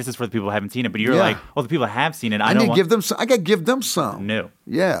cares? This is for the people who haven't seen it. But you're like, well, the people who have seen it, I got to give them some. No.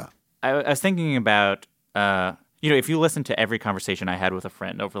 Yeah. I was thinking about, if you listen to every conversation I had with a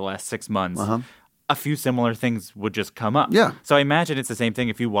friend over the last 6 months, a few similar things would just come up. Yeah. So I imagine it's the same thing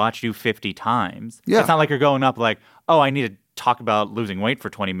if you watch you 50 times. Yeah. It's not like you're going up like, oh, I need to talk about losing weight for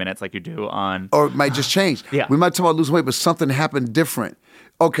 20 minutes like you do on... Or it might just change. Yeah. We might talk about losing weight, but something happened different.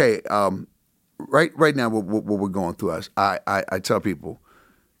 Okay, right now what we're going through, I tell people,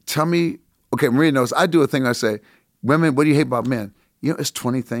 tell me, okay, Maria knows, I do a thing, I say, women, what do you hate about men? It's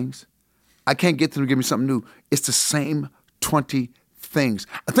 20 things. I can't get them to give me something new. It's the same 20 things.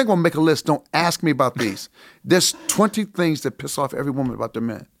 I think I'm going to make a list. Don't ask me about these. There's 20 things that piss off every woman about their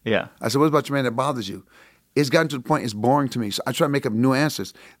men. Yeah. I said, what about your man that bothers you? It's gotten to the point it's boring to me. So I try to make up new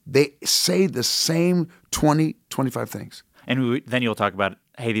answers. They say the same 20, 25 things. And then you'll talk about,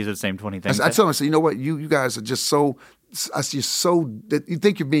 hey, these are the same 20 things. I tell them, I say, you know what? You guys are just so, that you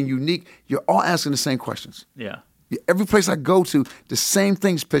think you're being unique. You're all asking the same questions. Yeah. Every place I go to, the same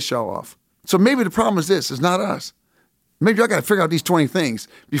things piss y'all off. So maybe the problem is this. It's not us. Maybe y'all got to figure out these 20 things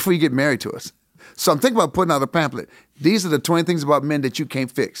before you get married to us. So I'm thinking about putting out a pamphlet. These are the 20 things about men that you can't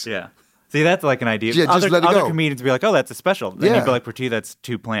fix. Yeah. See, that's like an idea. Yeah, just let it go. Other comedians would be like, oh, that's a special. Then you'd be like, for you, that's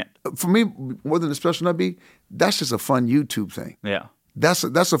too plant. For me, more than a special that's just a fun YouTube thing. Yeah. That's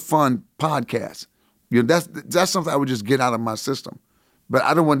a fun podcast. That's something I would just get out of my system. But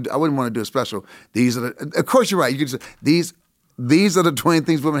I wouldn't want to do a special. Of course you're right. You could say, these are the 20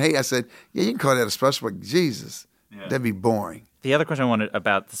 things women hate. I said, yeah, you can call that a special, but Jesus, that'd be boring. the other question I wanted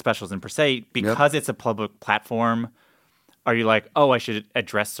about the specials in per se, because it's a public platform, are you like, oh, I should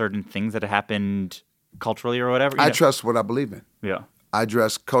address certain things that have happened culturally or whatever? I trust what I believe in. Yeah. I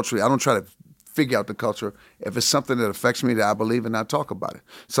address culturally. I don't try to figure out the culture. If it's something that affects me that I believe in, I talk about it.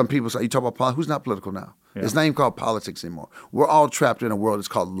 Some people say, you talk about politics. Who's not political now? Yeah. It's not even called politics anymore. We're all trapped in a world that's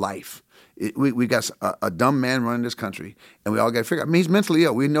called life. We got a dumb man running this country, and we all got to figure out. I mean, he's mentally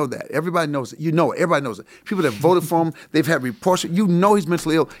ill. We know that. Everybody knows it. You know it. Everybody knows it. People that voted for him, they've had reports. You know he's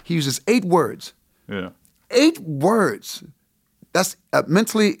mentally ill. He uses 8 words. Yeah. 8 words. That's a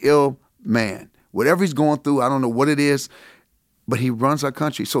mentally ill man. Whatever he's going through, I don't know what it is, but he runs our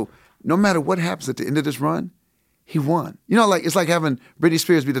country. So no matter what happens at the end of this run, he won. You know, like it's like having Britney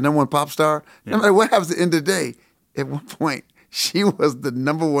Spears be the #1 pop star. No matter what happens at the end of the day, at one point, she was the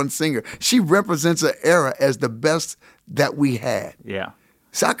 #1 singer. She represents an era as the best that we had. Yeah.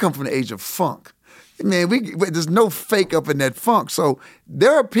 So I come from the age of funk. Man, there's no fake up in that funk. So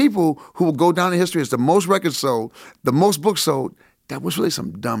there are people who will go down in history as the most records sold, the most books sold. That was really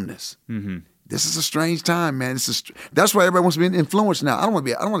some dumbness. Mm-hmm. This is a strange time, man. That's why everybody wants to be influenced now. I don't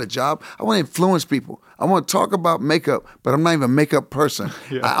want a job. I want to influence people. I want to talk about makeup, but I'm not even a makeup person.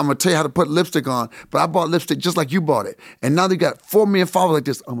 Yeah. I'm going to tell you how to put lipstick on, but I bought lipstick just like you bought it. And now they got 4 million followers like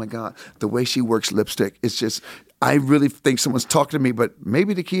this. Oh, my God, the way she works lipstick, it's just, I really think someone's talking to me, but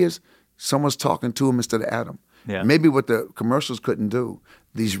maybe the key is someone's talking to him instead of at him. Yeah. Maybe what the commercials couldn't do,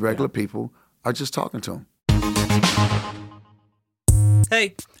 these regular people are just talking to him.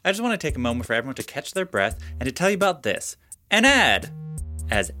 Hey, I just want to take a moment for everyone to catch their breath and to tell you about this. An ad!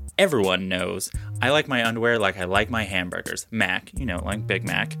 As everyone knows, I like my underwear like I like my hamburgers. Mac, like Big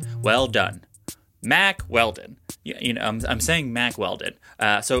Mac. Well done. Mac Weldon. I'm saying Mac Weldon.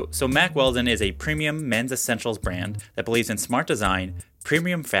 So Mac Weldon is a premium men's essentials brand that believes in smart design,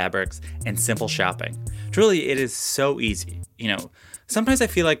 premium fabrics, and simple shopping. Truly, it is so easy. Sometimes I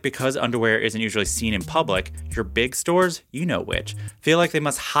feel like because underwear isn't usually seen in public, your big stores, you know which, feel like they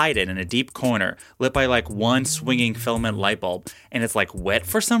must hide it in a deep corner, lit by like one swinging filament light bulb, and it's like wet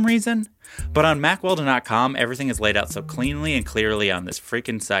for some reason. But on MacWeldon.com, everything is laid out so cleanly and clearly on this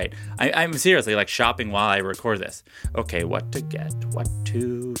freaking site. I'm seriously like shopping while I record this. Okay, what to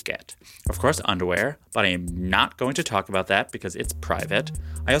get? Of course, underwear, but I am not going to talk about that because it's private.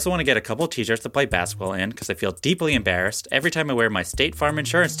 I also want to get a couple t-shirts to play basketball in because I feel deeply embarrassed every time I wear my State Farm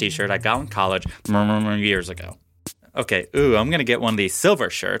Insurance t-shirt I got in college years ago. Okay, I'm going to get one of these silver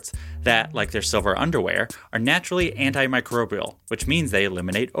shirts that, like their silver underwear, are naturally antimicrobial, which means they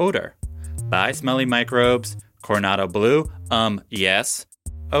eliminate odor. Bye, smelly microbes. Coronado blue? Yes.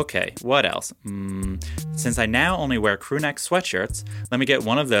 Okay, what else? Since I now only wear crewneck sweatshirts, let me get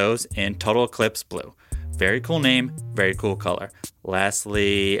one of those in Total Eclipse blue. Very cool name, very cool color.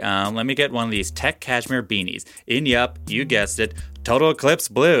 Lastly, let me get one of these tech cashmere beanies. Yup, you guessed it, Total Eclipse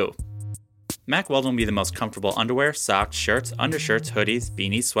blue. Mac Weldon will be the most comfortable underwear, socks, shirts, undershirts, hoodies,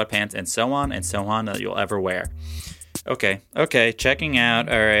 beanies, sweatpants, and so on that you'll ever wear. Okay, checking out.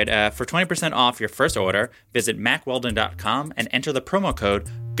 All right, for 20% off your first order, visit MacWeldon.com and enter the promo code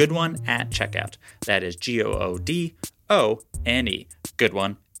GOODONE at checkout. That is GOODONE,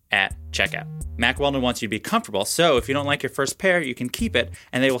 GOODONE at checkout. Mac Weldon wants you to be comfortable, so if you don't like your first pair, you can keep it,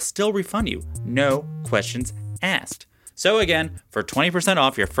 and they will still refund you. No questions asked. So again, for 20%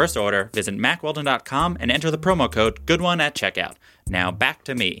 off your first order, visit MacWeldon.com and enter the promo code GOODONE at checkout. Now back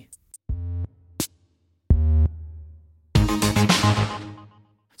to me.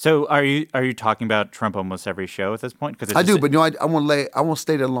 So are you talking about Trump almost every show at this point? Because I do, but I won't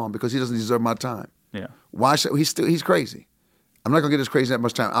stay there long because he doesn't deserve my time. Yeah. Why should he's crazy? I'm not gonna get this crazy that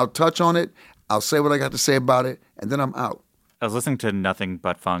much time. I'll touch on it. I'll say what I got to say about it, and then I'm out. I was listening to Nothing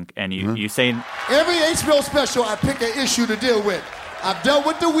But Funk, and you say every HBO special I pick an issue to deal with. I've dealt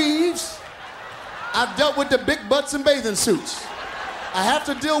with the weaves. I've dealt with the big butts and bathing suits. I have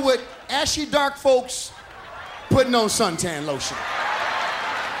to deal with ashy dark folks putting on suntan lotion.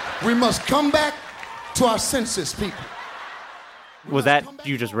 We must come back to our senses, people. Was that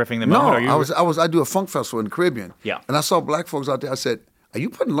you just riffing the moment? No, I do a funk festival in the Caribbean. Yeah. And I saw black folks out there. I said, "Are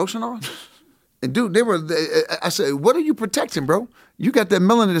you putting lotion on?" And dude, I said, "What are you protecting, bro? You got that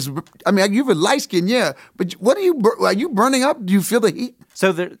melanin. I mean, you're light skin, yeah, but are you burning up? Do you feel the heat?"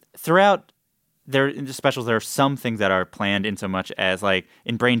 So throughout in the specials, there are some things that are planned in so much as like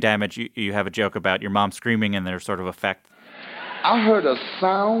in Brain Damage, you have a joke about your mom screaming and their sort of effect. I heard a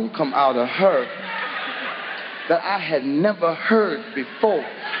sound come out of her that I had never heard before.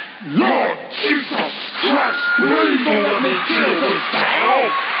 Lord Jesus Christ, please don't let me kill this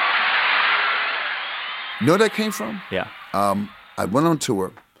dog. You know where that came from? Yeah. I went on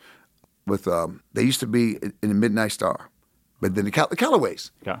tour with, they used to be in the Midnight Star but then the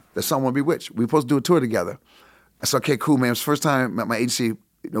Callaways, the song "Won't Be Witch." We were supposed to do a tour together. I said, okay, cool, man. It was the first time my agency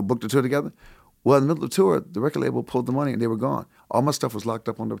booked a tour together. Well, in the middle of the tour, the record label pulled the money and they were gone. All my stuff was locked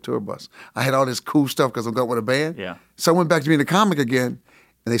up on the tour bus. I had all this cool stuff because I got with a band. Yeah. So I went back to being a comic again,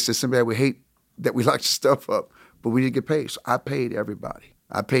 and they said, Sinbad, we hate that we locked your stuff up, but we didn't get paid. So I paid everybody.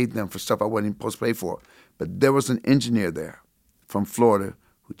 I paid them for stuff I wasn't even supposed to pay for. But there was an engineer there from Florida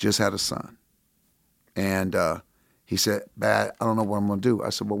who just had a son. And he said, Bad, I don't know what I'm going to do. I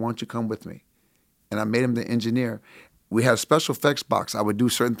said, well, why don't you come with me? And I made him the engineer. We had a special effects box. I would do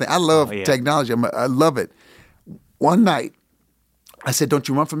certain things. I love technology. I love it. One night, I said, don't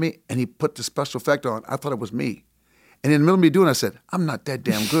you run for me? And he put the special effect on. I thought it was me. And in the middle of me doing it, I said, I'm not that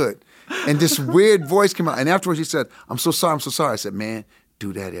damn good. And this weird voice came out. And afterwards, he said, I'm so sorry. I said, man,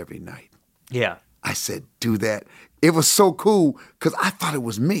 do that every night. Yeah. I said, do that. It was so cool because I thought it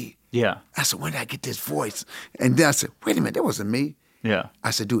was me. Yeah. I said, when did I get this voice? And then I said, wait a minute, that wasn't me. Yeah.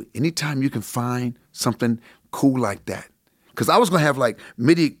 I said, dude, anytime you can find something cool like that. Because I was going to have like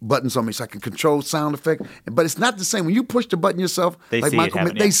MIDI buttons on me so I can control sound effect. But it's not the same. When you push the button yourself, they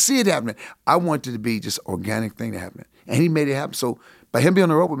see it happening. I wanted it to be just organic thing to happen. And he made it happen. So by him being on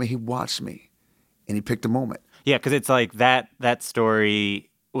the road with me, he watched me. And he picked a moment. Yeah, because it's like that story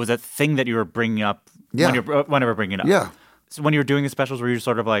was a thing that you were bringing up whenever bringing it up. Yeah. So when you were doing the specials, were you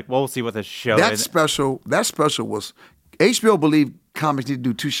sort of like, well, we'll see what this show that is? That special was, HBO believed comics need to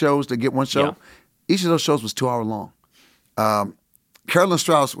do 2 shows to get 1 show. Yeah. Each of those shows was 2 hours long. Carolyn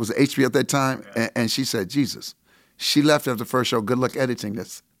Strauss was at HBO at that time, and she said, Jesus. She left after the first show. Good luck editing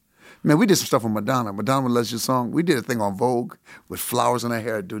this. Man, we did some stuff with Madonna. Madonna would let you song. We did a thing on Vogue with flowers in her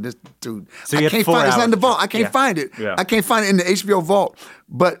hair. Dude, So I can't find it. It's not in the vault. I can't Yeah. find it. Yeah. I can't find it in the HBO vault.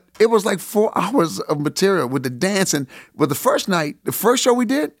 But it was like 4 hours of material with the dancing. But the first night, the first show we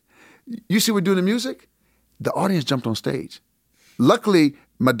did, you see we're doing the music, the audience jumped on stage. Luckily,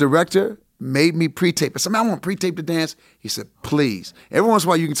 my director made me pre-tape. I said, man, I want to pre-tape the dance. He said, please. Every once in a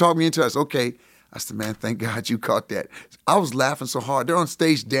while you can talk me into it. I said, okay. I said, man, thank God you caught that. I was laughing so hard. They're on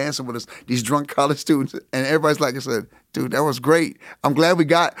stage dancing with us, these drunk college students, and everybody's like, I said, dude, that was great. I'm glad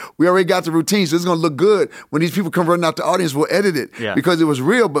we already got the routine, so it's going to look good. When these people come running out the audience, we'll edit it. Yeah. Because it was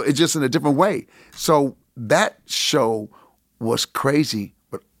real, but it's just in a different way. So that show was crazy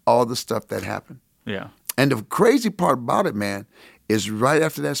with all the stuff that happened. Yeah. And the crazy part about it, man, is right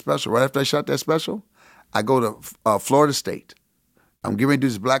after that special, right after I shot that special, I go to Florida State. I'm getting ready to do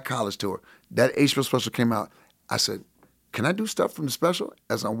this Black College tour. That HBO special came out. I said, can I do stuff from the special?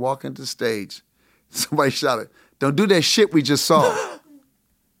 As I'm walking to the stage, somebody shouted, don't do that shit we just saw.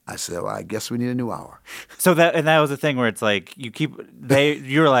 I said, well, I guess we need a new hour. So that was the thing where it's like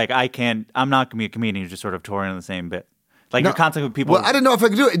you're like, I'm not gonna be a comedian. You're just sort of touring on the same bit. Like you're constantly with people. Well, I didn't know if I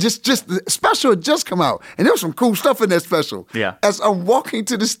could do it. Just the special had just come out, and there was some cool stuff in that special. Yeah. As I'm walking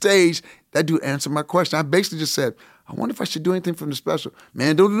to the stage, that dude answered my question. I basically just said, I wonder if I should do anything from the special.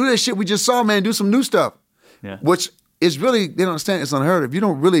 Man, don't do that shit we just saw, man. Do some new stuff. Yeah. Which is really, they don't understand, it's unheard of. You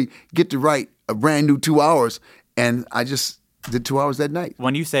don't really get to write a brand new 2 hours, and I just did 2 hours that night.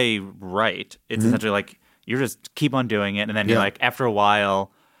 When you say write, it's essentially like you just keep on doing it, and then you're like, after a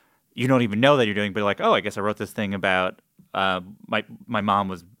while, you don't even know that you're doing, but you're like, oh, I guess I wrote this thing about my mom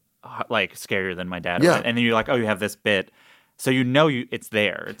was like scarier than my dad. Yeah. And then you're like, oh, you have this bit. So you know it's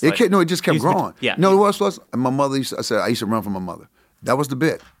there. It's It just kept growing. Yeah. No, it was. And my mother I used to run from my mother. That was the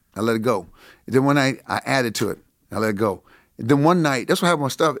bit. I let it go. Then one night, I added to it. I let it go. Then one night, that's what happened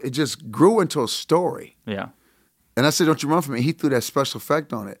with my stuff. It just grew into a story. Yeah. And I said, don't you run from me. He threw that special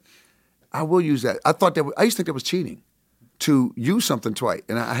effect on it. I will use that. I used to think that was cheating, to use something twice.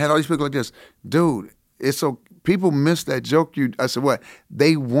 And I had all these people like this, dude, it's so, people miss that joke. I said, what?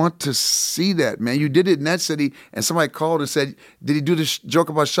 They want to see that, man. You did it in that city, and somebody called and said, did he do this joke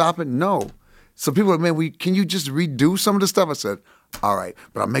about shopping? No. So people are like, man, can you just redo some of the stuff? I said, all right,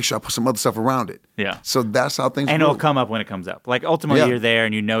 but I'll make sure I put some other stuff around it. Yeah. So that's how things And move. it'll come up when it comes up. Like, ultimately, you're there,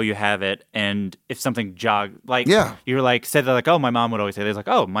 and you know you have it, and if something you're like, said that, like, oh, my mom would always say this, like,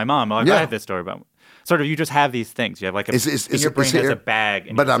 oh, my mom, like, I have this story about. Sort of, you just have these things. You have, like, your brain has a bag.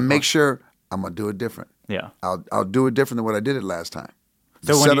 And but I make sure I'm going to do it different. Yeah. I'll do it different than what I did it last time.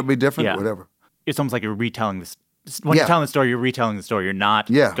 So the set'll be different, whatever. It's almost like you're retelling this. When you're telling the story, you're retelling the story. You're not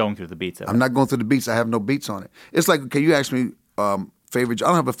going through the beats of it. I'm not going through the beats. I have no beats on it. It's like, okay, you asked me favorite. I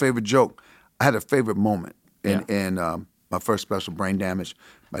don't have a favorite joke. I had a favorite moment in my first special, Brain Damage.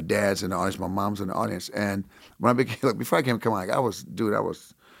 My dad's in the audience. My mom's in the audience. And when before I came to come on,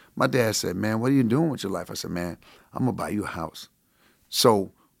 my dad said, man, what are you doing with your life? I said, man, I'm going to buy you a house.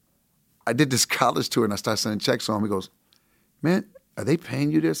 So I did this college tour, and I started sending checks on him. He goes, man, are they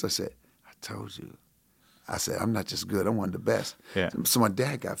paying you this? I said, I told you. I said, I'm not just good, I'm one of the best. Yeah. So my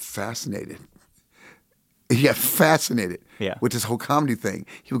dad got fascinated. He got fascinated with this whole comedy thing.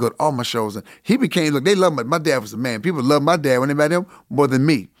 He would go to all my shows, and he became, look, they love my dad was a man. People loved my dad when they met him more than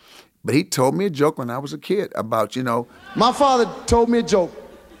me. But he told me a joke when I was a kid about, My father told me a joke.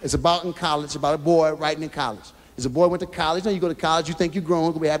 It's about in college, about a boy writing in college. As a boy went to college, you go to college, you think you're grown,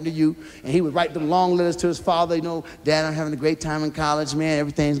 it's going to be happening to you. And he would write them long letters to his father, Dad, I'm having a great time in college, man,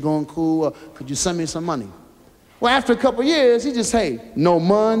 everything's going cool, could you send me some money? Well, after a couple of years, he just, hey, no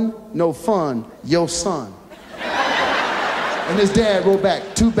mun, no fun, yo son. And his dad wrote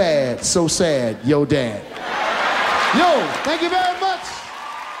back, too bad, so sad, yo dad. Yo, thank you very much.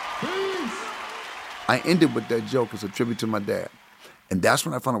 Peace. I ended with that joke as a tribute to my dad. And that's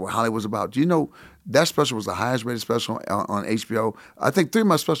when I found out what Hollywood was about. Do you know that special was the highest rated special on HBO? I think 3 of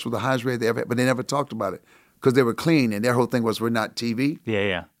my specials were the highest rated they ever had, but they never talked about it because they were clean and their whole thing was we're not TV.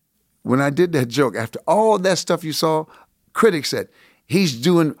 Yeah. When I did that joke, after all that stuff you saw, critics said, he's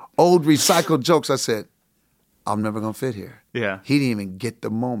doing old recycled jokes. I said, I'm never going to fit here. Yeah. He didn't even get the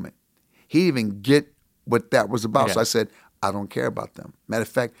moment. He didn't even get what that was about. Yeah. So I said, I don't care about them. Matter of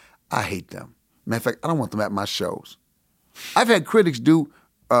fact, I hate them. Matter of fact, I don't want them at my shows. I've had critics do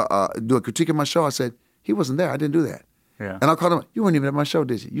a critique of my show. I said, he wasn't there. I didn't do that. Yeah. And I'll call them, you weren't even at my show,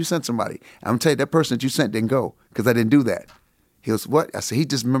 did you? You sent somebody. I'm going to tell you, that person that you sent didn't go because I didn't do that. He goes, what? I said, he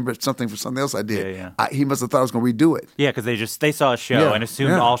just remembered something from something else I did. Yeah. He must have thought I was going to redo it. Yeah, because they saw a show and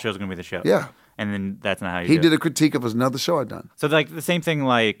assumed all shows were going to be the show. Yeah. And then that's not how you He do did it. a critique of another show I'd done. So like the same thing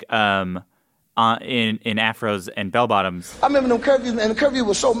like in afros and bell bottoms. I remember them curfews, and the curfew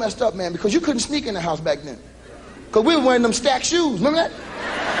was so messed up, man, because you couldn't sneak in the house back then. Because we were wearing them stacked shoes, remember that?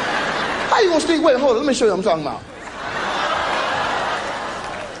 How you gonna sneak? Wait, hold on, let me show you what I'm talking about.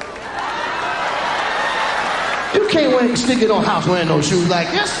 You can't sneak in no house wearing no shoes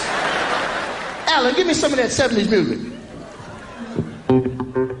like this. Alan, give me some of that 70s music.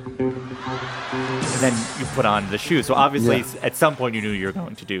 And then you put on the shoes. So obviously at some point you knew you were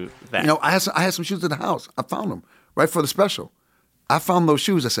going to do that. I had some shoes in the house. I found them right for the special. I found those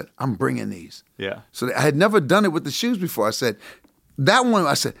shoes. I said, I'm bringing these. Yeah. So I had never done it with the shoes before. I said, that one,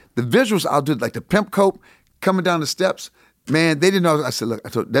 I said, the visuals I'll do, like the pimp coat coming down the steps. Man, they didn't know. I said, look, I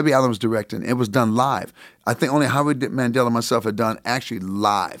told Debbie Allen was directing. It was done live. I think only Howard Mandel and myself had done actually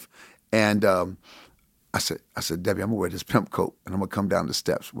live. And I said, Debbie, I'm going to wear this pimp coat, and I'm going to come down the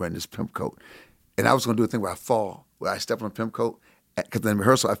steps wearing this pimp coat. And I was going to do a thing where I fall, where I step on a pimp coat. Because in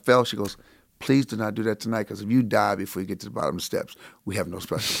rehearsal, I fell. She goes, please do not do that tonight, because if you die before you get to the bottom of the steps, we have no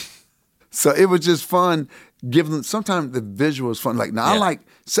special. So it was just fun giving them, sometimes the visual is fun. Like, now I like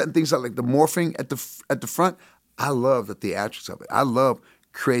setting things up, like the morphing at the front. I love the theatrics of it. I love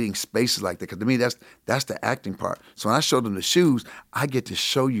creating spaces like that, because to me, that's the acting part. So when I show them the shoes, I get to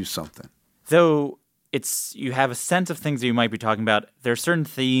show you something. Though you have a sense of things that you might be talking about. There are certain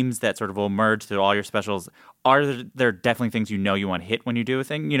themes that sort of will merge through all your specials. Are there definitely things you want to hit when you do a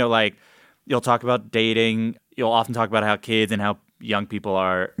thing? Like you'll talk about dating. You'll often talk about how kids and how young people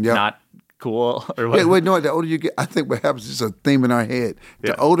are not cool or whatever. Wait, no, the older you get, I think what happens is a theme in our head.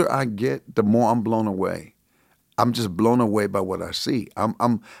 The older I get, the more I'm blown away. I'm just blown away by what I see.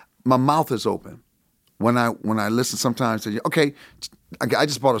 My mouth is open. When I listen sometimes, I say, okay, I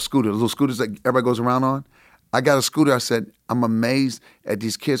just bought a scooter, the little scooters that everybody goes around on. I got a scooter. I said, I'm amazed at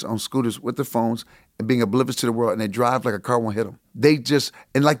these kids on scooters with their phones and being oblivious to the world, and they drive like a car won't hit them. They just,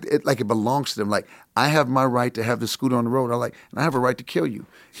 and like it belongs to them. Like, I have my right to have this scooter on the road. And I have a right to kill you.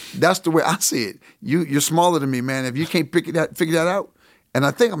 That's the way I see it. You're smaller than me, man. If you can't figure that out, and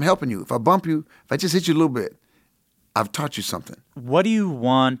I think I'm helping you. If I bump you, if I just hit you a little bit, I've taught you something. What do you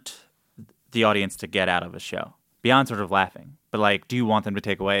want the audience to get out of a show beyond sort of laughing? But do you want them to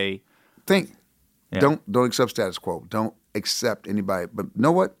take away? Think. Yeah. Don't accept status quo. Don't accept anybody. But you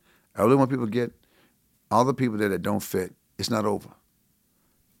know what? I really want people to get all the people there that don't fit. It's not over.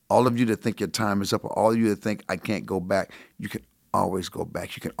 All of you that think your time is up, or all of you that think I can't go back, you can always go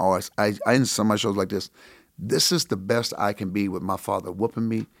back. You can always. I in some of my shows like this. This is the best I can be with my father whooping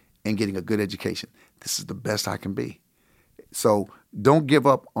me and getting a good education. This is the best I can be. So don't give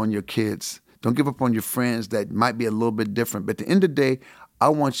up on your kids. Don't give up on your friends that might be a little bit different. But at the end of the day, I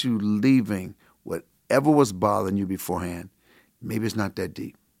want you leaving whatever was bothering you beforehand. Maybe it's not that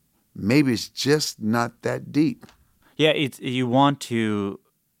deep. Maybe it's just not that deep. Yeah, you want to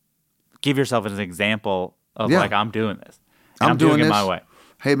give yourself as an example of I'm doing this. And I'm doing it my way.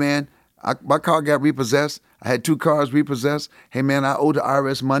 Hey, man, my car got repossessed. I had 2 cars repossessed. Hey, man, I owe the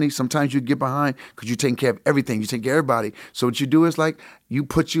IRS money. Sometimes you get behind because you're taking care of everything. You take care of everybody. So what you do is you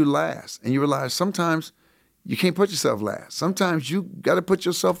put you last. And you realize sometimes you can't put yourself last. Sometimes you got to put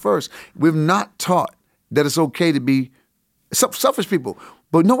yourself first. We've not taught that it's okay to be selfish people.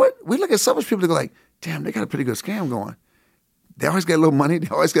 But you know what? We look at selfish people and go like, damn, they got a pretty good scam going. They always got a little money. They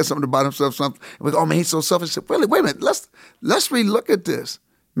always got something to buy themselves something. And we go, oh man, he's so selfish. Really, wait a minute. Let's re-look at this.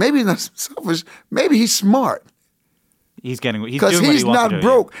 Maybe he's not selfish. Maybe he's smart. He's doing what he because he's wants not to do.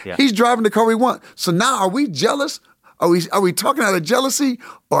 broke. Yeah. He's driving the car we want. So now, are we jealous? Are we talking out of jealousy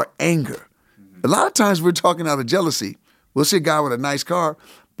or anger? A lot of times we're talking out of jealousy. We'll see a guy with a nice car,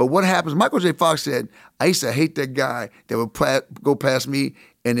 but what happens? Michael J. Fox said, "I used to hate that guy that would go past me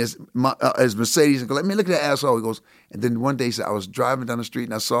in his Mercedes and go, let me look at that asshole." He goes, and then one day he said, "I was driving down the street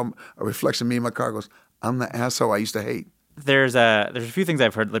and I saw a reflection of me in my car." He goes, "I'm the asshole I used to hate." There's a few things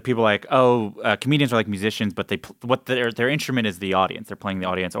I've heard that people are like, comedians are like musicians, but their instrument is the audience. They're playing the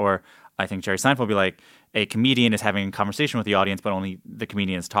audience. Or I think Jerry Seinfeld will be like, a comedian is having a conversation with the audience, but only the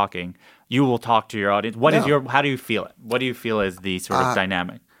comedian is talking. You will talk to your audience. How do you feel it? What do you feel is the sort of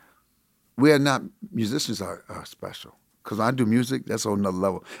dynamic? We are not, musicians are special. Because when I do music, that's on another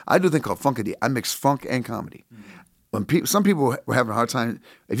level. I do a thing called Funkity. I mix funk and comedy. Mm-hmm. When some people were having a hard time,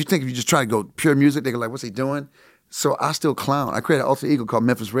 if you just try to go pure music, they go like, what's he doing? So I still clown. I created an alter ego called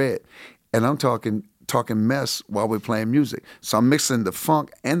Memphis Red, and I'm talking mess while we're playing music. So I'm mixing the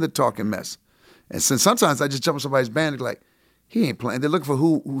funk and the talking mess. And since sometimes I just jump in somebody's band and go like, he ain't playing. They're looking for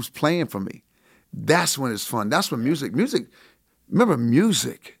who's playing for me. That's when it's fun. That's when music, remember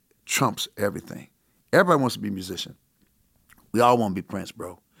music trumps everything. Everybody wants to be a musician. We all want to be Prince,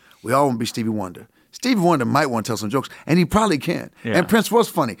 bro. We all want to be Stevie Wonder. Stevie Wonder might want to tell some jokes, and he probably can. Yeah. And Prince was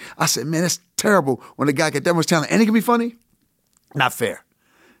funny. I said, man, that's terrible when a guy got that much talent and he can be funny. Not fair.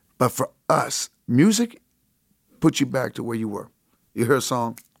 But for us, music puts you back to where you were. You hear a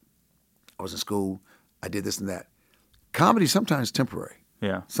song, I was in school, I did this and that. Comedy sometimes is temporary.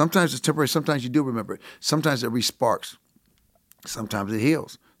 Yeah. Sometimes it's temporary. Sometimes you do remember it. Sometimes it re-sparks. Sometimes it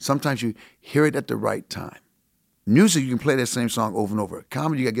heals. Sometimes you hear it at the right time. Music, you can play that same song over and over.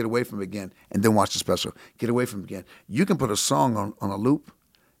 Comedy, you got to get away from it again and then watch the special. Get away from it again. You can put a song on a loop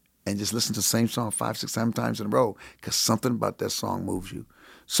and just listen to the same song 5, 6, 7 times in a row because something about that song moves you.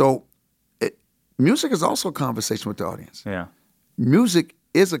 So music is also a conversation with the audience. Yeah. Music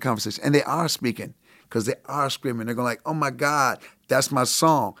is a conversation, and they are speaking because they are screaming. They're going like, oh, my God, that's my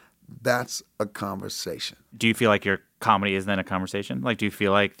song. That's a conversation. Do you feel like your comedy is then a conversation? Like, do you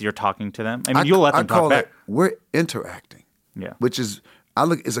feel like you're talking to them? I mean, you'll let them talk back. We're interacting. Yeah. Which is,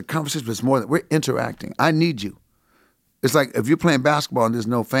 it's a conversation, but it's more than, we're interacting. I need you. It's like if you're playing basketball and there's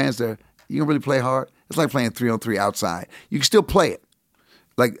no fans there, you can really play hard. It's like playing 3-on-3 outside. You can still play it.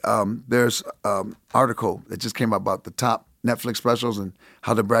 Like there's an article that just came out about the top Netflix specials and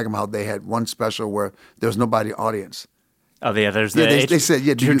how they're bragging about how they had one special where there was nobody audience. Oh, yeah, there's they said,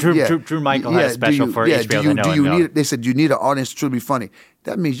 yeah, Drew Michael had a special for HBO. They said, you need an audience to truly be funny.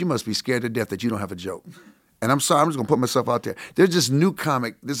 That means you must be scared to death that you don't have a joke. And I'm sorry, I'm just going to put myself out there. There's this new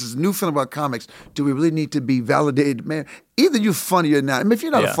feeling about comics. Do we really need to be validated? Man, either you're funny or not. I mean, if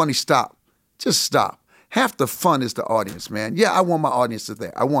you're not funny, stop. Just stop. Half the fun is the audience, man. Yeah, I want my audience to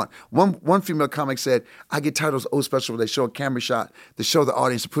think. I want. One female comic said, I get tired of those old specials where they show a camera shot to show the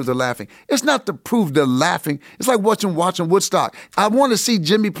audience to prove they're laughing. It's not to prove they're laughing. It's like watching Woodstock. I want to see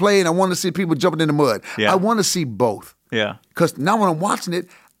Jimmy play and I want to see people jumping in the mud. Yeah. I want to see both. Yeah. Because now when I'm watching it,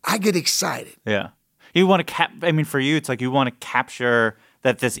 I get excited. Yeah. You want to for you, it's like you want to capture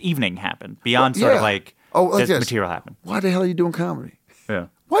that this evening happened beyond sort of like this material happened. Why the hell are you doing comedy? Yeah.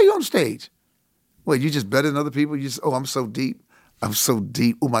 Why are you on stage? Well, you just better than other people? You just, I'm so deep. I'm so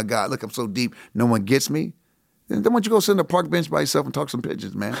deep. Oh, my God, look, I'm so deep. No one gets me. Then why don't you go sit on a park bench by yourself and talk some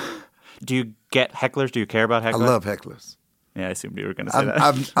pigeons, man? Do you get hecklers? Do you care about hecklers? I love hecklers. Yeah, I assumed you were going to say that.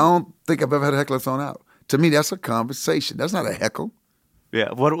 I don't think I've ever had a heckler thrown out. To me, that's a conversation. That's not a heckle.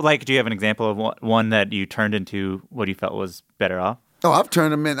 Yeah. Do you have an example of one that you turned into what you felt was better off? Oh, I've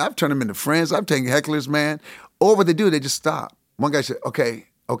turned them into friends. I've taken hecklers, man. Or what they do, they just stop. One guy said, okay,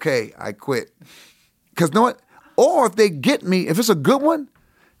 I quit. Because you know what? Or if they get me, if it's a good one,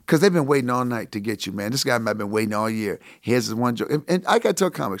 because they've been waiting all night to get you, man. This guy might have been waiting all year. Here's his one joke. And I got to tell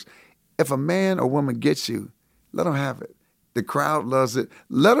comics, if a man or woman gets you, let them have it. The crowd loves it.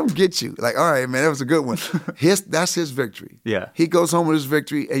 Let them get you. Like, all right, man, that was a good one. That's his victory. Yeah. He goes home with his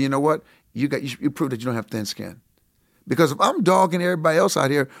victory, and you know what? You prove that you don't have thin skin. Because if I'm dogging everybody else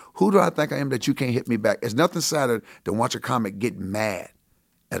out here, who do I think I am that you can't hit me back? There's nothing sadder than watch a comic get mad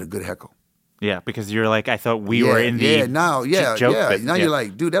at a good heckle. Yeah, because you're like, I thought we were in the joke bit. Now you're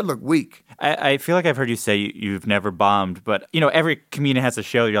like, dude, that looked weak. I feel like I've heard you say you've never bombed, but every comedian has a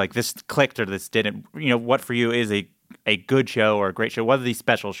show. You're like, this clicked or this didn't. What for you is a good show or a great show? What are these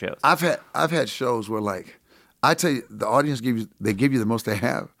special shows? I've had shows where, like, I tell you, the audience give you the most they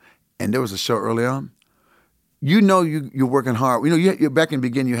have, and there was a show early on you're working hard. You're back in the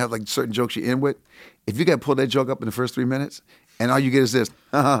beginning, you have like certain jokes you end with. If you got to pull that joke up in the first 3 minutes, and all you get is this,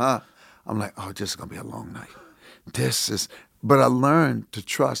 I'm like, oh, this is going to be a long night. But I learned to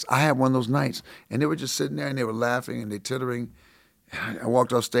trust. I had one of those nights, and they were just sitting there, and they were laughing, and they tittering. And I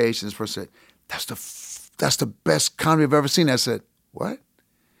walked off stage, and this person said, that's the best comedy I've ever seen. I said, what?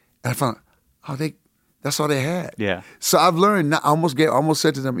 And I found, that's all they had. Yeah. So I've learned. I almost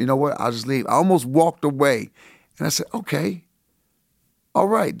said to them, you know what? I'll just leave. I almost walked away, and I said, okay, all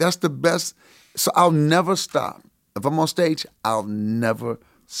right, that's the best. So I'll never stop. If I'm on stage, I'll never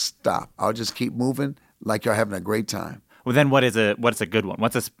stop. I'll just keep moving like you're having a great time. Well, then what is a good one?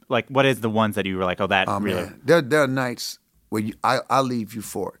 What is the ones that you were like, oh, that really? Man. There are nights where I leave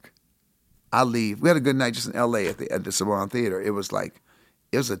euphoric. I leave. We had a good night just in L.A. at the Salon Theater. It was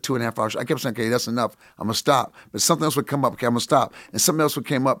a 2.5 hour show. I kept saying, okay, that's enough. I'm going to stop. But something else would come up. Okay, I'm going to stop. And something else would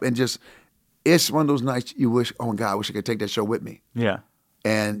come up. And just, it's one of those nights you wish, oh, my God, I wish I could take that show with me. Yeah.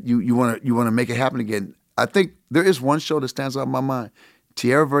 And you want to make it happen again. I think there is one show that stands out in my mind.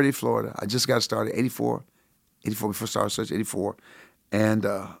 Tierra Verde, Florida. I just got started, 84 before Star Search, 84. And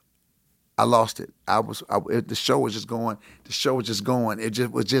I lost it. The show was just going. The show was just going. It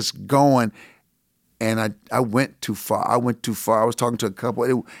just was just going. And I went too far. I was talking to a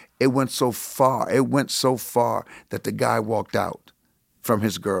couple. It went so far. It went so far that the guy walked out from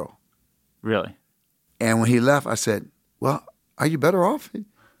his girl. Really? And when he left, I said, well, are you better off?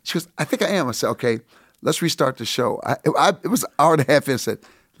 She goes, I think I am. I said, okay, let's restart the show. It was an hour and a half in. I said,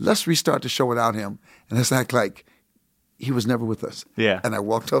 let's restart the show without him. And let's act like he was never with us. Yeah. And I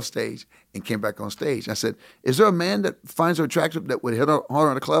walked off stage and came back on stage. I said, is there a man that finds her attractive that would hit her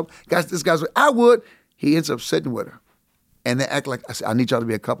harder in the club? This guy's like, I would. He ends up sitting with her. And they act like, I said, I need y'all to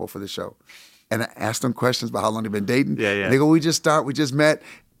be a couple for the show. And I asked them questions about how long they've been dating. Yeah. And they go, we just met.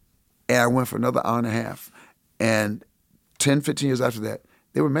 And I went for another hour and a half. And 10, 15 years after that,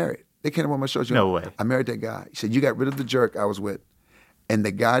 they were married. They came on my show. No way. I married that guy. He said, you got rid of the jerk I was with. And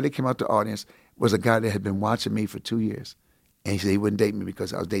the guy that came out to the audience was a guy that had been watching me for 2 years. And he said he wouldn't date me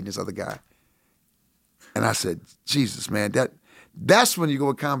because I was dating this other guy. And I said, Jesus, man, that's when you go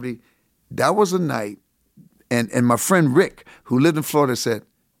with comedy. That was a night. And my friend Rick, who lived in Florida, said,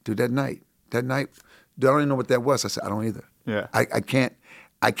 dude, that night, I don't even know what that was. I said, I don't either. Yeah. I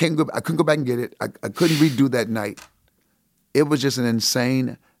couldn't go back and get it. I couldn't redo that night. It was just an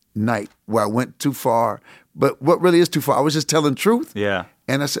insane night where I went too far. But what really is too far? I was just telling truth. Yeah.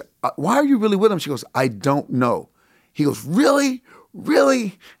 And I said, why are you really with him? She goes, I don't know. He goes, really?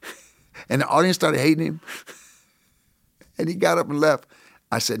 Really? And the audience started hating him. And he got up and left.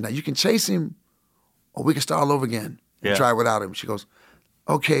 I said, now you can chase him or we can start all over again and try without him. She goes,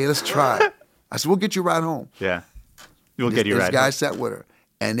 okay, let's try. I said, we'll get you right home. Yeah. We'll get you right home. This guy sat with her.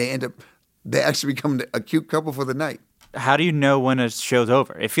 And they actually become a cute couple for the night. How do you know when a show's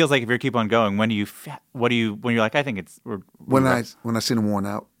over? It feels like if you keep on going, when you're like, I think it's when I see them worn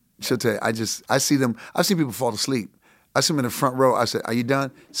out. She'll tell you, I see them. I've seen people fall asleep. I see them in the front row. I said, are you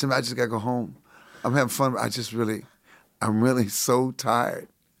done? Sinbad, I just gotta go home. I'm having fun. I'm really so tired.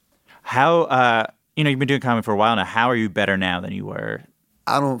 How you've been doing comedy for a while now. How are you better now than you were?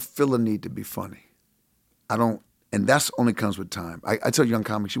 I don't feel a need to be funny. I don't, and that's only comes with time. I tell young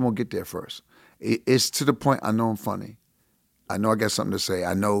comics, you won't get there first. It's to the point I know I'm funny. I know I got something to say.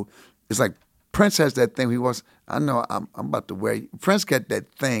 I know it's like Prince has that thing. I know I'm about to wear. Prince got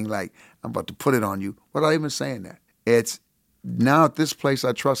that thing like I'm about to put it on you without even saying that. It's now at this place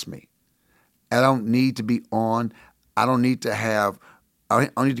I trust me. I don't need to be on. I don't need to have. I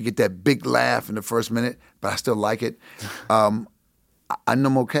don't need to get that big laugh in the first minute, but I still like it. I know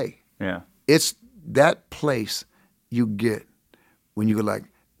I'm okay. Yeah, it's that place you get when you go like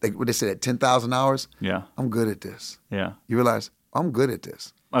what they said at 10,000 hours. Yeah, I'm good at this. Yeah, you realize I'm good at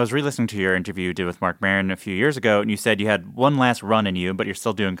this. I was re-listening to your interview you did with Mark Maron a few years ago, and you said you had one last run in you, but you're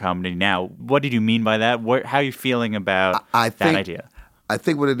still doing comedy now. What did you mean by that? How are you feeling about that idea? I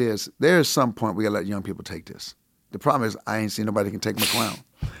think what it is, there is some point we got to let young people take this. The problem is I ain't seen nobody can take my clown.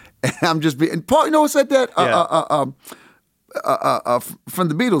 And I'm just being, and Paul, you know who said that? From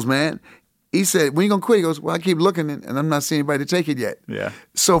the Beatles, man. He said, when you going to quit? He goes, well, I keep looking and I'm not seeing anybody to take it yet. Yeah.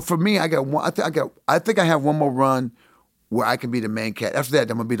 So for me, I got one, I think I have one more run where I can be the main cat. After that,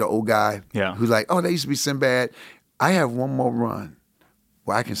 I'm going to be the old guy who's like, oh, they used to be Sinbad. I have one more run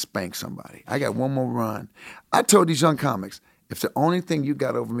where I can spank somebody. I got one more run. I told these young comics, if the only thing you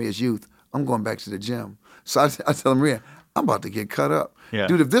got over me is youth, I'm going back to the gym. So I tell them, Maria, I'm about to get cut up. Yeah.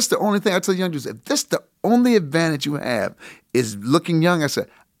 Dude, if this the only thing, I tell young dudes, if this the only advantage you have is looking young, I said,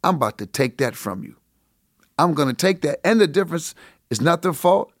 I'm about to take that from you. I'm going to take that. And the difference is not their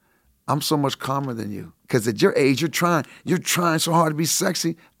fault. I'm so much calmer than you. Because at your age, you're trying so hard to be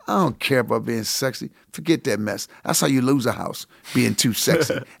sexy. I don't care about being sexy. Forget that mess. That's how you lose a house, being too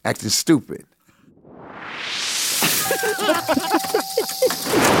sexy, acting stupid.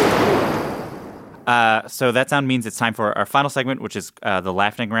 So that sound means it's time for our final segment, which is the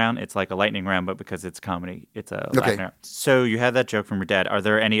laughing round. It's like a lightning round, but because it's comedy, it's a laughing round. So you had that joke from your dad. Are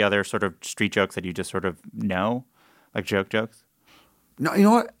there any other sort of street jokes that you just sort of know, like jokes? No, you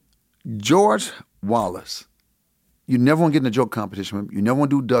know what? George Wallace. You never want to get in a joke competition with him. You never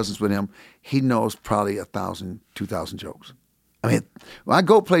want to do dozens with him. He knows probably 1,000, 2,000 jokes. I mean, when I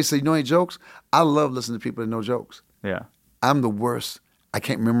go places, you know any jokes? I love listening to people that know jokes. Yeah. I'm the worst. I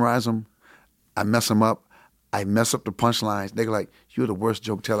can't memorize them. I mess them up. I mess up the punchlines. They're like, you're the worst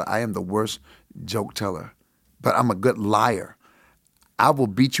joke teller. I am the worst joke teller. But I'm a good liar. I will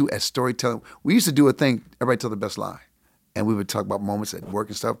beat you at storytelling. We used to do a thing, everybody tell the best lie. And we would talk about moments at work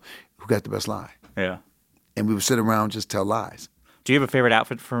and stuff. Who got the best lie? Yeah. And we would sit around and just tell lies. Do you have a favorite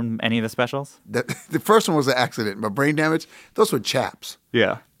outfit from any of the specials? The first one was an accident. My brain damage, those were chaps.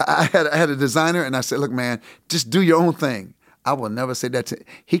 Yeah. I had a designer, and I said, look, man, just do your own thing. I will never say that to him.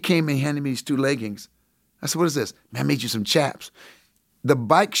 He came and handed me these 2 leggings. I said, what is this? Man, I made you some chaps. The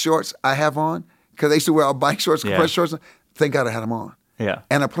bike shorts I have on, because I used to wear all bike shorts, compressed shorts, thank God I had them on. Yeah.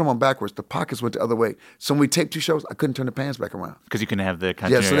 And I put them on backwards. The pockets went the other way. So when we taped 2 shows, I couldn't turn the pants back around. Because you couldn't have the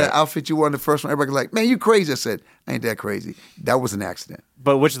continuity. Yeah, so that outfit you wore in the first one, everybody was like, man, you crazy. I said, I ain't that crazy. That was an accident.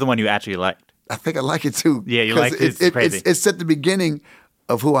 But which is the one you actually liked? I think I like it too. Yeah, you like it. It's crazy. It's at the beginning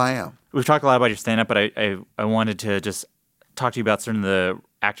of who I am. We've talked a lot about your stand-up, but I wanted to just talk to you about certain of the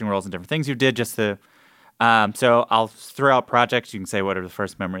acting roles and different things you did just to so I'll throw out projects. You can say whatever the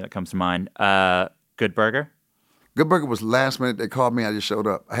first memory that comes to mind. Good Burger. Good Burger was last minute. They called me. I just showed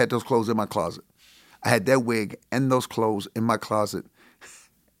up. I had those clothes in my closet. I had that wig and those clothes in my closet.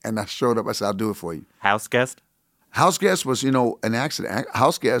 And I showed up. I said, I'll do it for you. House Guest? House Guest was, an accident.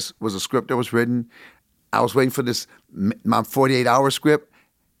 House Guest was a script that was written. I was waiting for my 48-hour script.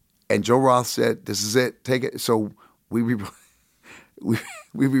 And Joe Roth said, this is it. Take it. So we rewrote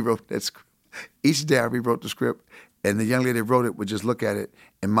that script. Each day I rewrote the script. And the young lady that wrote it would just look at it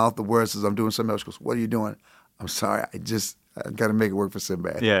and mouth the words as I'm doing something else. She goes, what are you doing? I'm sorry, I got to make it work for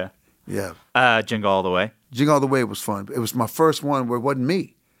Sinbad. Yeah. Yeah. Jingle All the Way. Jingle All the Way was fun. It was my first one where it wasn't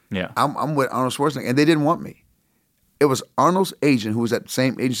me. Yeah. I'm with Arnold Schwarzenegger, and they didn't want me. It was Arnold's agent, who was at the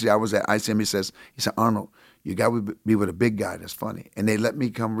same agency I was at, ICM. He said, Arnold, you got to be with a big guy that's funny. And they let me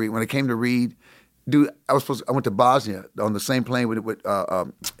come read. When I came to read, dude, I went to Bosnia on the same plane with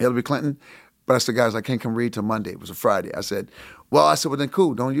Hillary Clinton. But I said, guys, I can't come read till Monday. It was a Friday. I said, well, then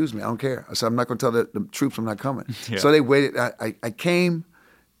cool, don't use me. I don't care. I said, I'm not going to tell the troops I'm not coming. Yeah. So they waited. I came,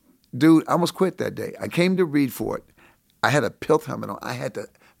 dude, I almost quit that day. I came to read for it. I had a Pilth helmet on. I had the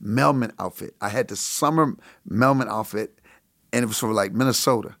Melman outfit. I had the summer Melman outfit, and it was from like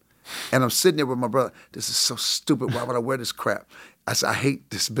Minnesota. And I'm sitting there with my brother. This is so stupid. Why would I wear this crap? I said, I hate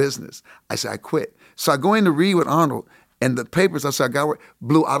this business. I said, I quit. So I go in to read with Arnold. And the papers I said I got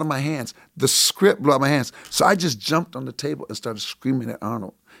blew out of my hands. The script blew out of my hands. So I just jumped on the table and started screaming at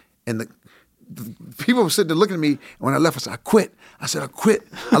Arnold. And the people were sitting there looking at me. And when I left, I said, I quit. I quit.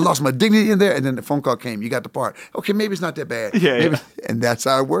 I lost my dignity in there. And then the phone call came. You got the part. Okay, maybe it's not that bad. Yeah. And that's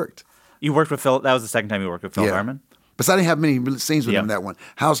how it worked. You worked with Phil. That was the second time you worked with Phil Hartman? But I didn't have many scenes with him in that one.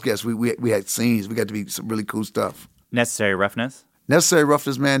 House Guest, we had scenes. We got to be some really cool stuff. Necessary Roughness? Necessary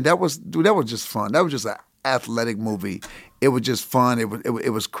Roughness, man, that was just fun. That was just an athletic movie. It was just fun.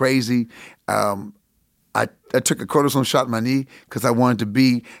 It was crazy. I took a cortisone shot in my knee because I wanted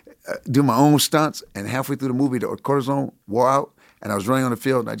to do my own stunts. And halfway through the movie, the cortisone wore out, and I was running on the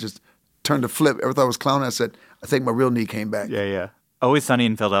field, and I just turned to flip. Every time I was clowning, I said, I think my real knee came back. Yeah. Always Sunny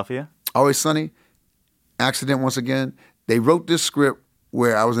in Philadelphia? Always Sunny. Accident once again. They wrote this script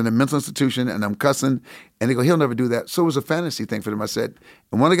where I was in a mental institution and I'm cussing, and they go, he'll never do that. So it was a fantasy thing for them. I said,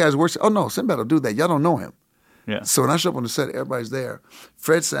 and one of the guys works, oh no, Sinbad will do that. Y'all don't know him. Yeah. So when I show up on the set, everybody's there.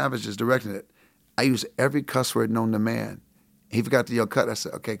 Fred Savage is directing it. I use every cuss word known to man. He forgot to yell cut. I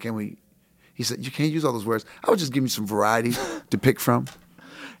said, okay, can we? He said, you can't use all those words. I was just giving you some variety to pick from.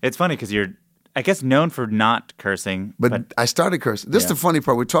 It's funny because you're, I guess, known for not cursing. But I started cursing. This is the funny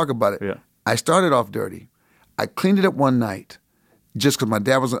part. We talk about it. Yeah. I started off dirty. I cleaned it up one night just because my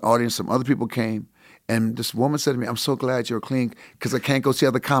dad was in the audience. Some other people came. And this woman said to me, I'm so glad you're clean because I can't go see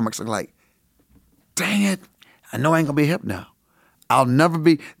other comics. I'm like, dang it. I know I ain't going to be hip now. I'll never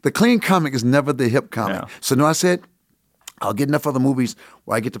be. The clean comic is never the hip comic. No. So no, I said, I'll get enough other movies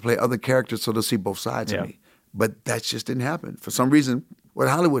where I get to play other characters so they'll see both sides of me. But that just didn't happen. For some reason, with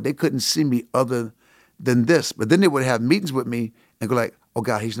Hollywood, they couldn't see me other than this. But then they would have meetings with me and go like, oh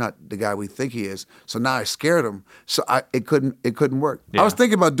God, he's not the guy we think he is. So now I scared him. So it couldn't work. Yeah. I was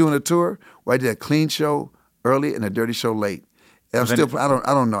thinking about doing a tour where I did a clean show early and a dirty show late. And I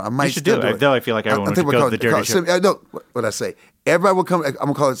don't know. I might You should still do it. Though I feel like everyone would go to the dirty show. No, what I say? Everybody will come. I'm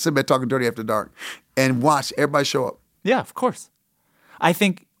gonna call it Sinbad Talking Dirty After Dark, and watch everybody show up. Yeah, of course. I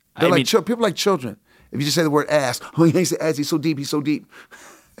think people like children. If you just say the word ass, oh, he ain't say ass. He's so deep. He's so deep.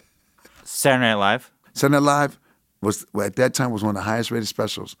 Saturday Night Live. Saturday Night Live was at that time was one of the highest rated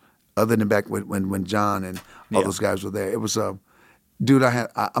specials, other than back when John and all those guys were there. It was dude.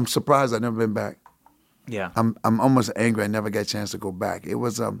 I'm surprised I've never been back. Yeah. I'm almost angry I never got a chance to go back. It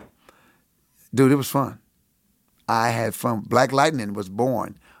was dude, it was fun. I had fun. Black Lightning was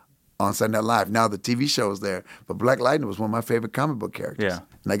born on Saturday Night Live. Now the TV show is there, but Black Lightning was one of my favorite comic book characters. Yeah.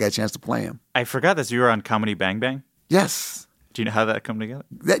 And I got a chance to play him. I forgot this. You were on Comedy Bang Bang? Yes. Do you know how that come together?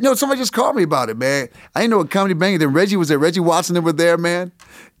 Somebody just called me about it, man. I didn't know what Comedy Bang Bang. Then Reggie was there. Reggie Watson and were there, man.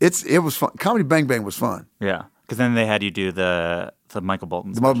 It was fun. Comedy Bang Bang was fun. Yeah. Because then they had you do the Michael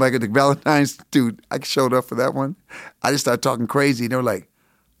Bolton. The Valentine's, dude, I showed up for that one. I just started talking crazy. And they were like,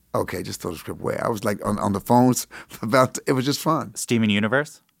 okay, just throw the script away. I was like on the phones. It was just fun. Steven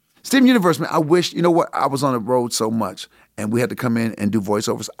Universe? Steven Universe, man, I wish, you know what? I was on the road so much and we had to come in and do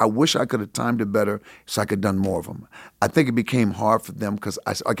voiceovers. I wish I could have timed it better so I could have done more of them. I think it became hard for them because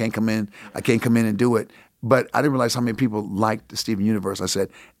I can't come in and do it. But I didn't realize how many people liked the Steven Universe. I said,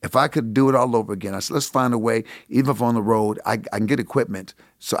 if I could do it all over again, I said, let's find a way, even if I'm on the road, I can get equipment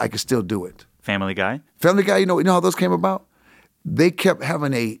so I can still do it. Family Guy? Family Guy, you know how those came about? They kept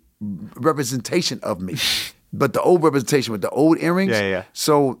having a representation of me. But the old representation with the old earrings. Yeah.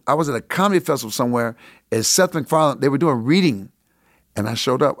 So I was at a comedy festival somewhere, and Seth MacFarlane, they were doing reading. And I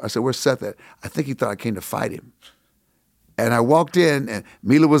showed up. I said, where's Seth at? I think he thought I came to fight him. And I walked in, and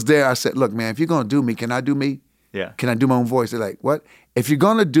Mila was there. I said, look, man, if you're going to do me, can I do me? Yeah. Can I do my own voice? They're like, what? If you're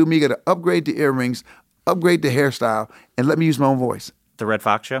going to do me, you got to upgrade the earrings, upgrade the hairstyle, and let me use my own voice. The Red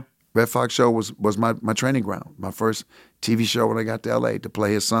Fox Show? Red Fox Show was my training ground, my first TV show when I got to L.A. to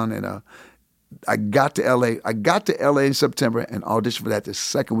play his son. And I got to L.A. In September and auditioned for that the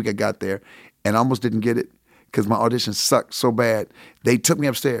second week I got there, and I almost didn't get it because my audition sucked so bad. They took me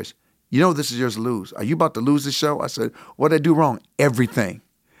upstairs. You know this is yours to lose. Are you about to lose this show? I said, what did I do wrong? Everything.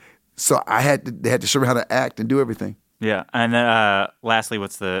 So they had to show me how to act and do everything. Yeah. And then lastly,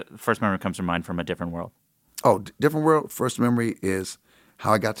 what's the first memory that comes to mind from A Different World? Oh, Different World, first memory is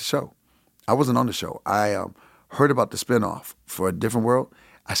how I got the show. I wasn't on the show. I heard about the spinoff for A Different World.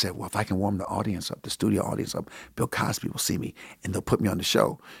 I said, well, if I can warm the audience up, the studio audience up, Bill Cosby will see me and they'll put me on the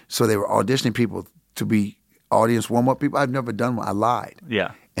show. So they were auditioning people to be audience warm-up people. I've never done one. I lied.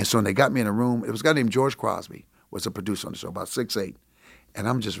 Yeah. And so when they got me in a room, it was a guy named George Crosby was a producer on the show, about 6'8". And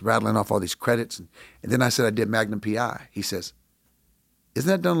I'm just rattling off all these credits. And then I said I did Magnum P.I. He says, isn't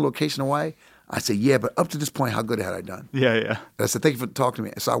that done on location in Hawaii? I said, yeah, but up to this point, how good had I done? Yeah. And I said, thank you for talking to me.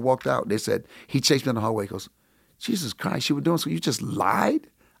 And so I walked out. They said, he chased me in the hallway. He goes, Jesus Christ, you were doing so? You just lied?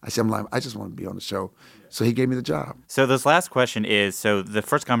 I said, I'm lying. I just want to be on the show. So he gave me the job. So this last question is, so the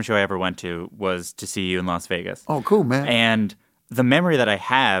first comedy show I ever went to was to see you in Las Vegas. Oh, cool, man. And the memory that I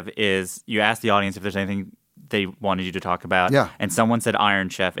have is you asked the audience if there's anything they wanted you to talk about. Yeah. And someone said Iron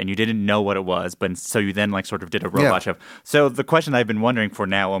Chef, and you didn't know what it was, but so you then sort of did a robot chef. So the question I've been wondering for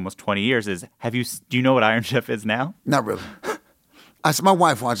now almost 20 years is, do you know what Iron Chef is now? Not really. My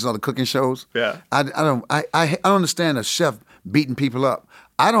wife watches all the cooking shows. Yeah. I don't understand a chef beating people up.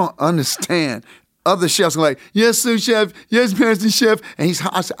 I don't understand other chefs are like, yes, sous chef, yes, master chef. And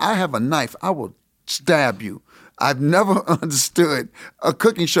I said, I have a knife. I will stab you. I've never understood a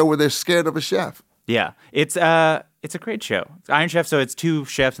cooking show where they're scared of a chef. Yeah. It's a great show. It's Iron Chef, so it's two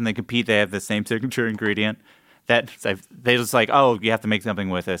chefs and they compete. They have the same signature ingredient. They just like, oh, you have to make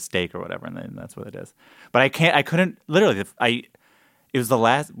something with a steak or whatever, and then that's what it is. But I couldn't, literally, it was one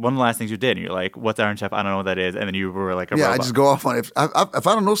of the last things you did, and you're like, what's Iron Chef? I don't know what that is. And then you were like a robot. I just go off on it. If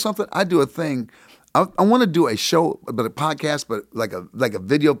I don't know something, I do a thing. I want to do a show, but a podcast, but like a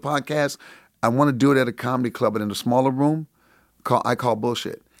video podcast. I want to do it at a comedy club, but in a smaller room. I call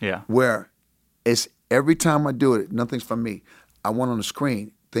bullshit. Yeah. Where it's every time I do it, nothing's from me. I want on the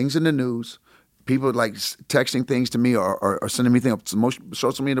screen things in the news, people like texting things to me or sending me things,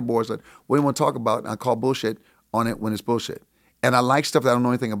 social media boards like, what do you want to talk about? And I call bullshit on it when it's bullshit. And I like stuff that I don't know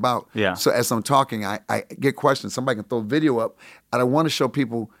anything about. Yeah. So as I'm talking, I get questions. Somebody can throw a video up, and I want to show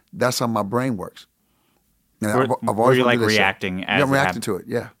people that's how my brain works. And were you like reacting as I'm reacting to it,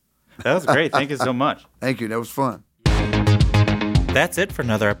 yeah. That was great. Thank you so much. Thank you. That was fun. That's it for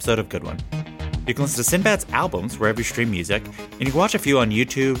another episode of Good One. You can listen to Sinbad's albums wherever you stream music, and you can watch a few on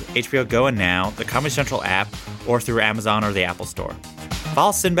YouTube, HBO Go and Now, the Comedy Central app, or through Amazon or the Apple Store.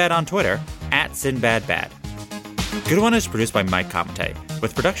 Follow Sinbad on Twitter @SinbadBad. Good One is produced by Mike Comite,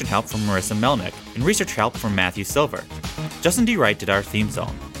 with production help from Marissa Melnick and research help from Matthew Silver. Justin D. Wright did our theme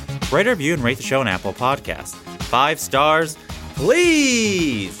song. Write a review and rate the show on Apple Podcasts. 5 stars,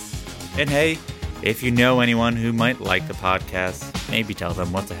 please! And hey, if you know anyone who might like the podcast, maybe tell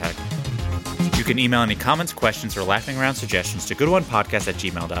them what the heck. You can email any comments, questions, or laughing around suggestions to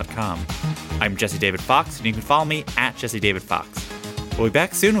goodonepodcast@gmail.com. I'm Jesse David Fox, and you can follow me @JesseDavidFox. We'll be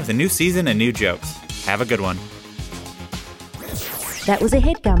back soon with a new season and new jokes. Have a good one. That was a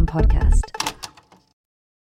HeadGum podcast.